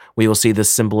 We will see this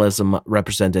symbolism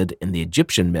represented in the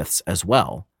Egyptian myths as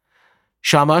well.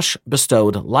 Shamash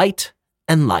bestowed light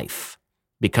and life.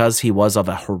 Because he was of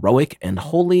a heroic and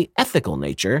wholly ethical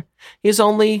nature, he is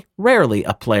only rarely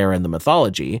a player in the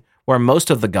mythology, where most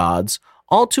of the gods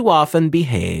all too often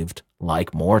behaved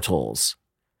like mortals.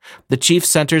 The chief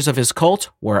centers of his cult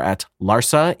were at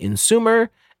Larsa in Sumer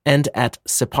and at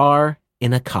Sippar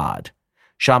in Akkad.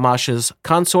 Shamash's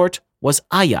consort was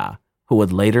Aya, who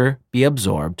would later be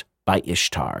absorbed by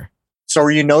Ishtar. So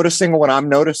are you noticing what I'm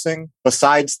noticing?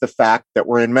 Besides the fact that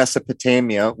we're in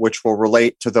Mesopotamia, which will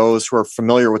relate to those who are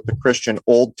familiar with the Christian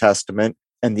Old Testament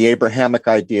and the Abrahamic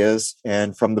ideas,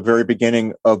 and from the very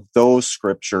beginning of those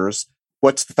scriptures,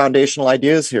 what's the foundational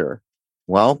ideas here?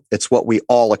 Well, it's what we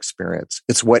all experience.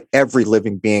 It's what every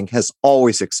living being has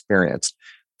always experienced.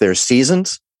 There's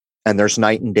seasons and there's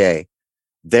night and day.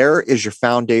 There is your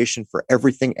foundation for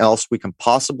everything else we can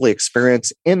possibly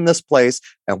experience in this place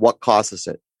and what causes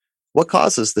it. What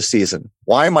causes the season?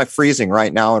 Why am I freezing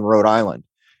right now in Rhode Island?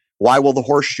 Why will the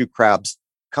horseshoe crabs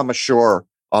come ashore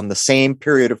on the same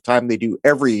period of time they do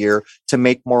every year to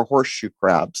make more horseshoe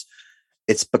crabs?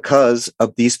 It's because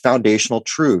of these foundational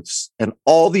truths. And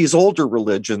all these older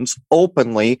religions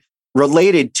openly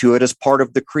related to it as part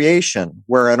of the creation,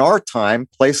 where in our time,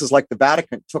 places like the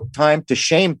Vatican took time to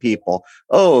shame people.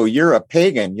 Oh, you're a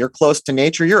pagan. You're close to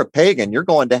nature. You're a pagan. You're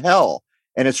going to hell.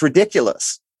 And it's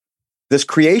ridiculous. This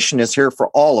creation is here for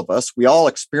all of us. We all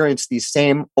experience these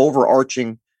same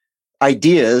overarching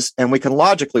ideas, and we can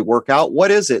logically work out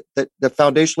what is it that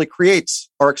foundationally creates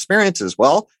our experiences.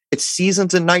 Well, it's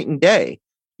seasons and night and day.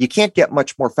 You can't get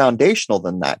much more foundational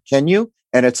than that, can you?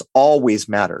 And it's always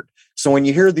mattered. So when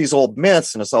you hear these old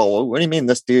myths and it's all, well, what do you mean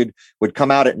this dude would come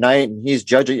out at night and he's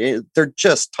judging? They're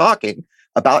just talking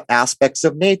about aspects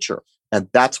of nature. And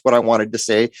that's what I wanted to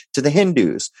say to the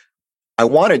Hindus. I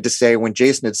wanted to say, when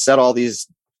Jason had said all these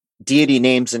deity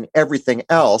names and everything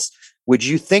else, would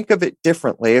you think of it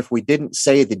differently if we didn't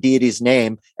say the deity's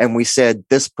name and we said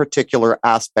this particular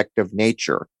aspect of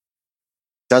nature?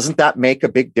 Doesn't that make a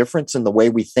big difference in the way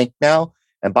we think now?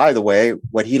 And by the way,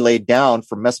 what he laid down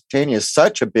for Mesopotamia is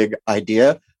such a big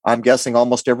idea. I'm guessing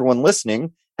almost everyone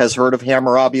listening has heard of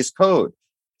Hammurabi's Code.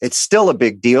 It's still a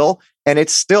big deal, and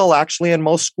it's still actually in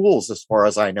most schools, as far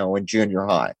as I know, in junior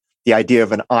high. The idea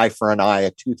of an eye for an eye,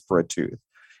 a tooth for a tooth.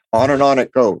 On and on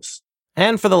it goes.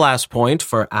 And for the last point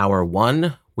for hour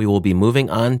 1, we will be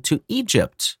moving on to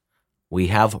Egypt. We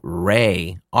have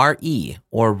Re, R-E,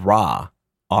 or Ra,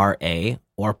 R-A,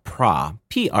 or Pra,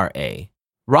 P-R-A.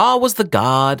 Ra was the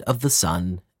god of the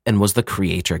sun and was the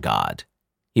creator god.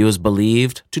 He was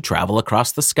believed to travel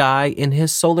across the sky in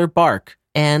his solar bark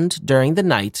and, during the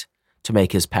night, to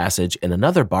make his passage in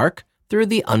another bark through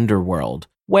the underworld,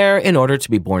 where, in order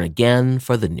to be born again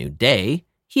for the new day,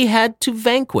 he had to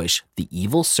vanquish the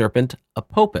evil serpent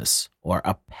Apopus, or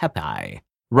Apepi.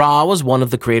 Ra was one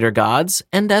of the creator gods,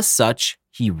 and as such,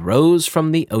 he rose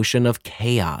from the ocean of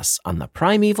chaos on the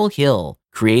primeval hill,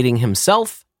 creating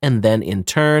himself and then, in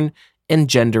turn,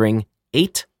 engendering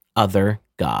 8 other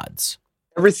gods.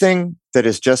 Everything that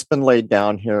has just been laid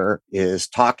down here is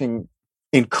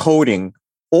encoding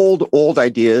old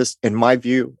ideas, in my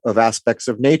view, of aspects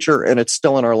of nature, and it's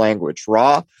still in our language.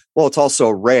 Ra, well, it's also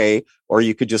ray, or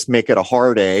you could just make it a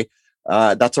hard A.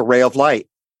 That's a ray of light.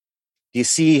 Do you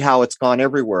see how it's gone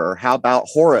everywhere? How about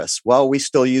Horus? Well, we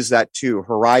still use that too,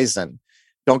 horizon.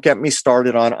 Don't get me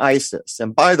started on Isis.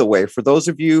 And by the way, for those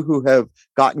of you who have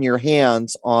gotten your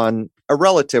hands on a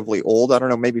relatively old, I don't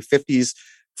know, maybe 40s,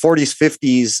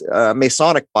 50s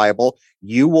Masonic Bible,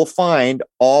 you will find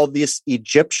all these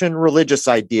Egyptian religious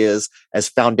ideas as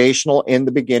foundational in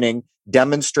the beginning,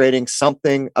 demonstrating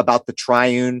something about the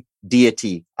triune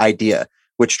deity idea,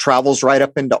 which travels right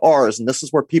up into ours. And this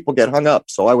is where people get hung up.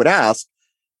 So I would ask,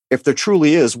 if there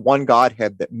truly is one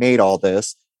Godhead that made all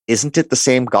this, isn't it the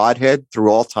same Godhead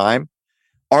through all time?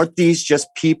 Aren't these just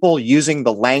people using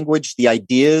the language, the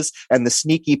ideas, and the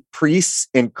sneaky priests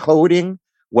encoding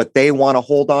what they want to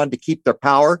hold on to keep their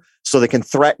power so they can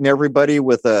threaten everybody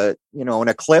with an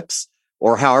eclipse,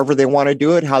 or however they want to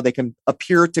do it, how they can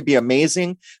appear to be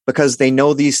amazing because they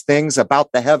know these things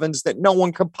about the heavens that no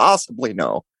one can possibly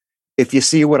know, if you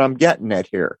see what I'm getting at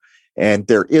here. And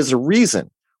there is a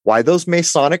reason why those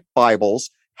Masonic Bibles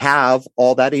have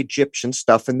all that Egyptian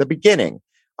stuff in the beginning.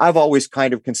 I've always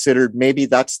kind of considered maybe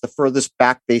that's the furthest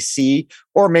back they see,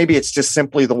 or maybe it's just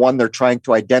simply the one they're trying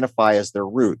to identify as their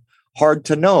root. Hard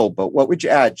to know, but what would you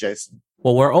add, Jason?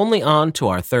 Well, we're only on to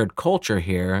our third culture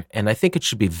here, and I think it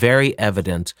should be very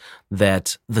evident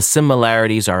that the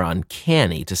similarities are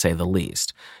uncanny, to say the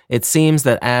least. It seems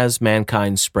that as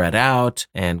mankind spread out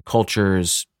and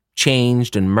cultures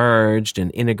changed and merged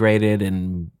and integrated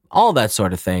and all that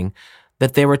sort of thing,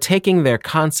 that they were taking their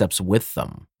concepts with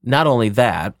them. Not only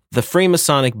that, the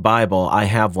Freemasonic Bible, I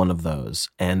have one of those,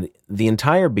 and the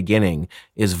entire beginning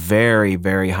is very,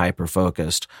 very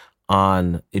hyper-focused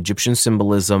on Egyptian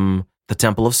symbolism, the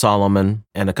Temple of Solomon,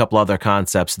 and a couple other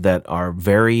concepts that are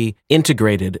very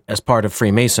integrated as part of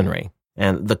Freemasonry.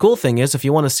 And the cool thing is, if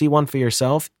you want to see one for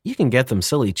yourself, you can get them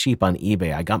silly cheap on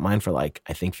eBay. I got mine for I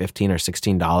think $15 or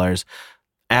 $16.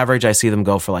 Average, I see them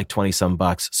go for $20 some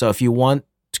bucks. So if you want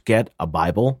to get a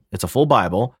Bible, it's a full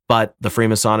Bible, but the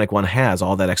Freemasonic one has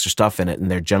all that extra stuff in it,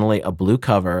 and they're generally a blue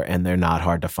cover, and they're not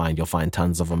hard to find. You'll find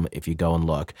tons of them if you go and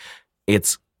look.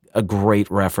 It's a great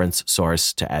reference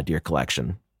source to add to your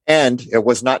collection. And it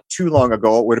was not too long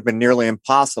ago, it would have been nearly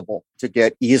impossible to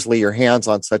get easily your hands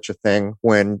on such a thing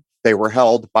when they were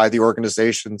held by the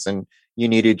organizations and you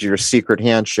needed your secret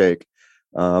handshake.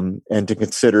 And to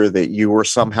consider that you were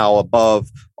somehow above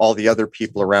all the other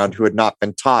people around who had not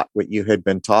been taught what you had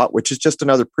been taught, which is just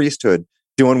another priesthood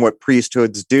doing what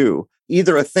priesthoods do.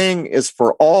 Either a thing is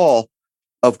for all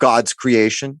of God's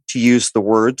creation, to use the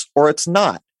words, or it's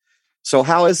not. So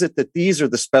how is it that these are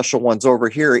the special ones over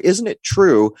here? Isn't it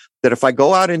true that if I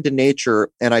go out into nature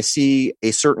and I see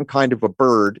a certain kind of a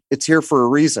bird, it's here for a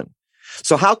reason?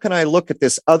 So how can I look at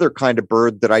this other kind of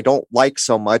bird that I don't like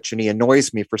so much and he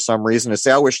annoys me for some reason and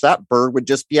say, I wish that bird would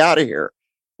just be out of here?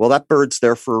 Well, that bird's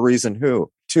there for a reason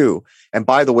too. And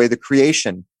by the way, the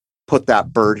creation put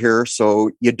that bird here,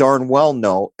 so you darn well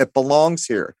know it belongs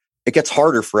here. It gets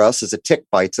harder for us as a tick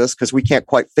bites us because we can't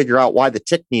quite figure out why the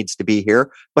tick needs to be here.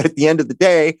 But at the end of the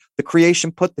day, the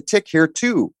creation put the tick here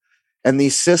too. And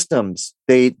these systems,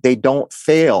 they don't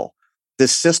fail.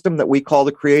 This system that we call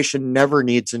the creation never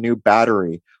needs a new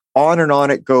battery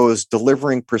on it goes,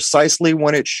 delivering precisely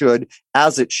when it should,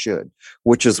 as it should,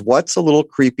 which is what's a little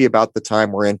creepy about the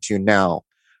time we're into now,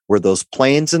 where those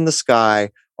planes in the sky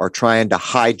are trying to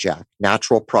hijack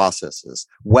natural processes,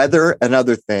 weather and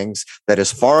other things that,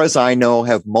 as far as I know,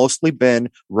 have mostly been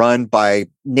run by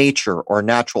nature or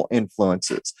natural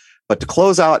influences. But to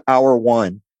close out hour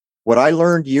one, what I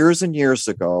learned years and years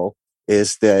ago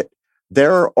is that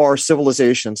there are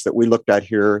civilizations that we looked at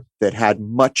here that had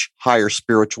much higher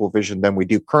spiritual vision than we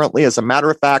do currently. As a matter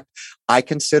of fact, I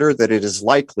consider that it is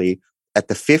likely at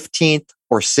the 15th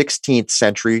or 16th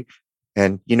century,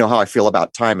 and you know how I feel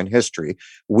about time and history,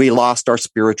 we lost our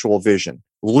spiritual vision,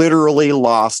 literally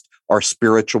lost our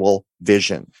spiritual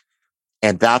vision.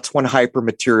 And that's when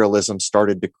hypermaterialism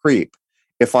started to creep.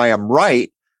 If I am right,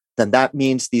 then that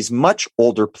means these much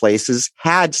older places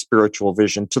had spiritual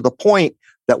vision to the point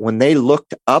that when they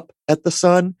looked up at the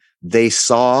sun, they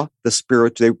saw the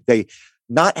spirit. They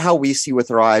not how we see with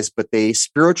our eyes, but they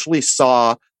spiritually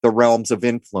saw the realms of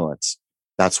influence.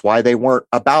 That's why they weren't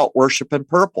about worship in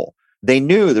purple. They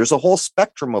knew there's a whole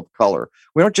spectrum of color.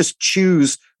 We don't just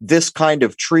choose this kind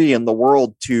of tree in the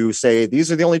world to say,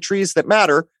 these are the only trees that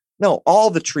matter. No, all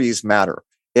the trees matter.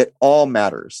 It all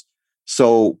matters.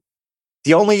 So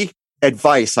the only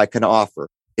advice I can offer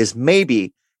is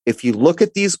maybe if you look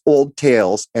at these old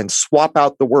tales and swap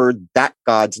out the word, that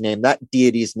God's name, that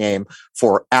deity's name,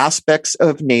 for aspects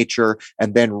of nature,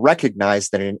 and then recognize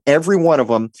that in every one of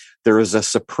them, there is a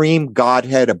supreme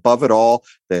Godhead above it all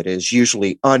that is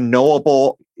usually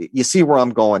unknowable. You see where I'm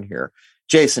going here.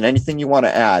 Jason, anything you want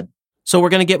to add? So we're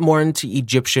going to get more into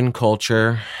Egyptian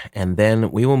culture, and then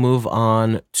we will move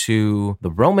on to the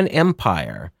Roman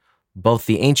Empire, both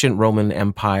the ancient Roman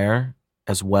Empire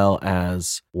as well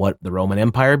as what the Roman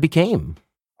Empire became.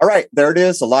 All right, there it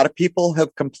is. A lot of people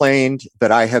have complained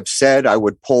that I have said I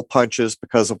would pull punches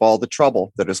because of all the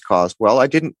trouble that is caused. Well, I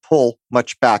didn't pull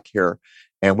much back here,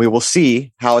 and we will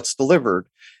see how it's delivered.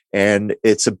 And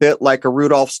it's a bit like a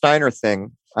Rudolf Steiner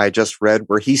thing I just read,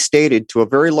 where he stated to a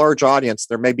very large audience,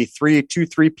 there may be three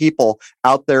people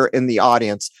out there in the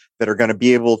audience that are going to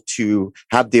be able to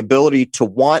have the ability to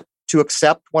want to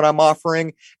accept what I'm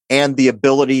offering and the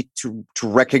ability to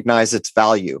recognize its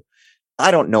value.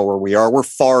 I don't know where we are. We're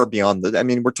far beyond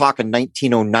we're talking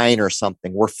 1909 or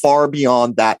something. We're far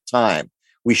beyond that time.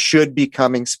 We should be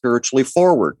coming spiritually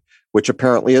forward, which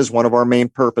apparently is one of our main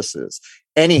purposes.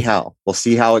 Anyhow, we'll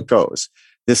see how it goes.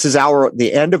 This is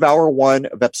the end of hour one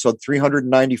of episode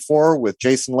 394 with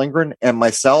Jason Lindgren and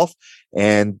myself.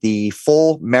 And the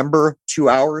full member 2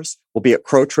 hours will be at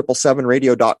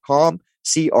crow777radio.com.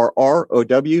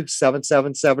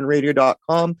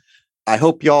 CRROW777radio.com. I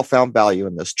hope you all found value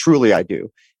in this. Truly, I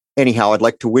do. Anyhow, I'd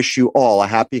like to wish you all a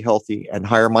happy, healthy, and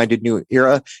higher-minded new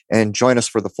era, and join us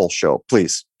for the full show.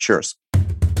 Please. Cheers.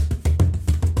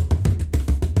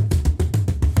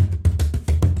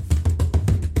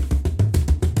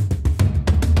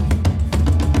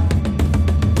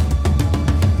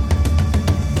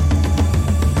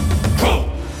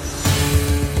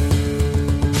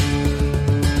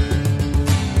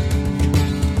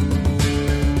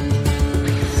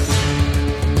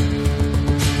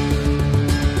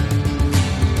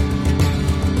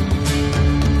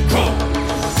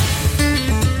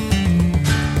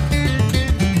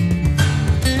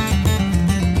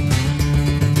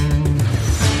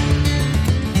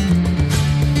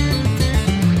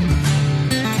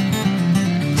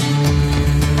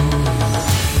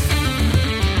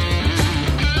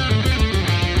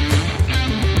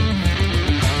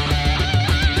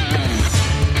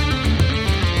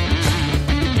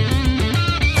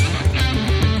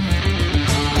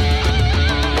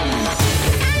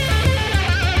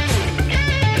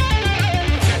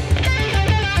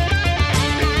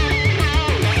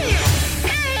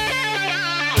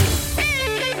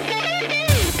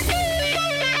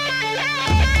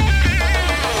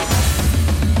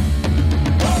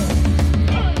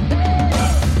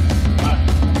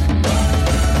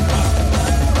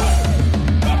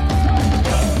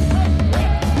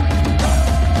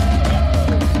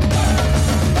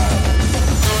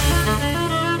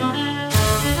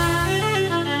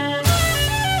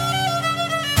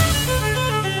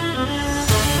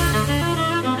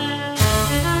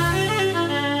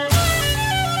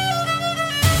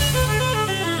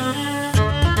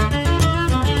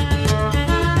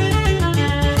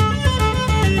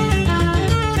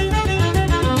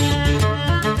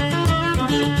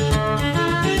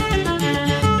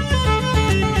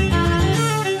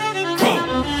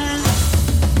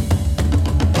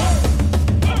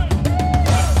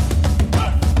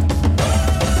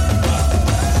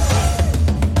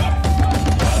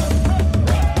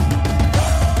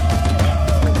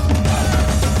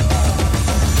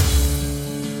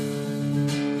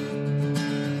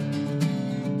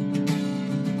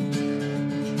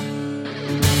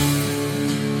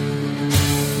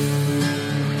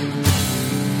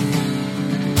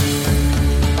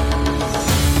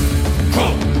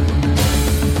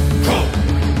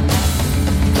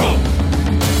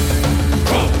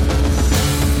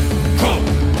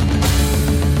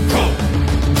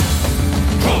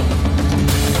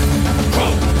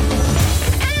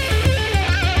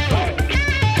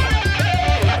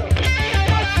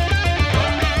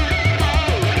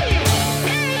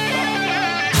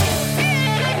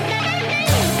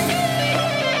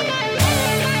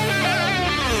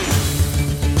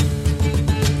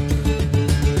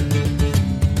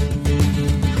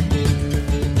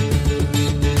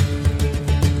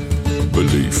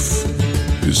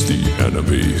 is the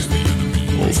enemy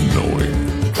of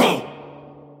knowing.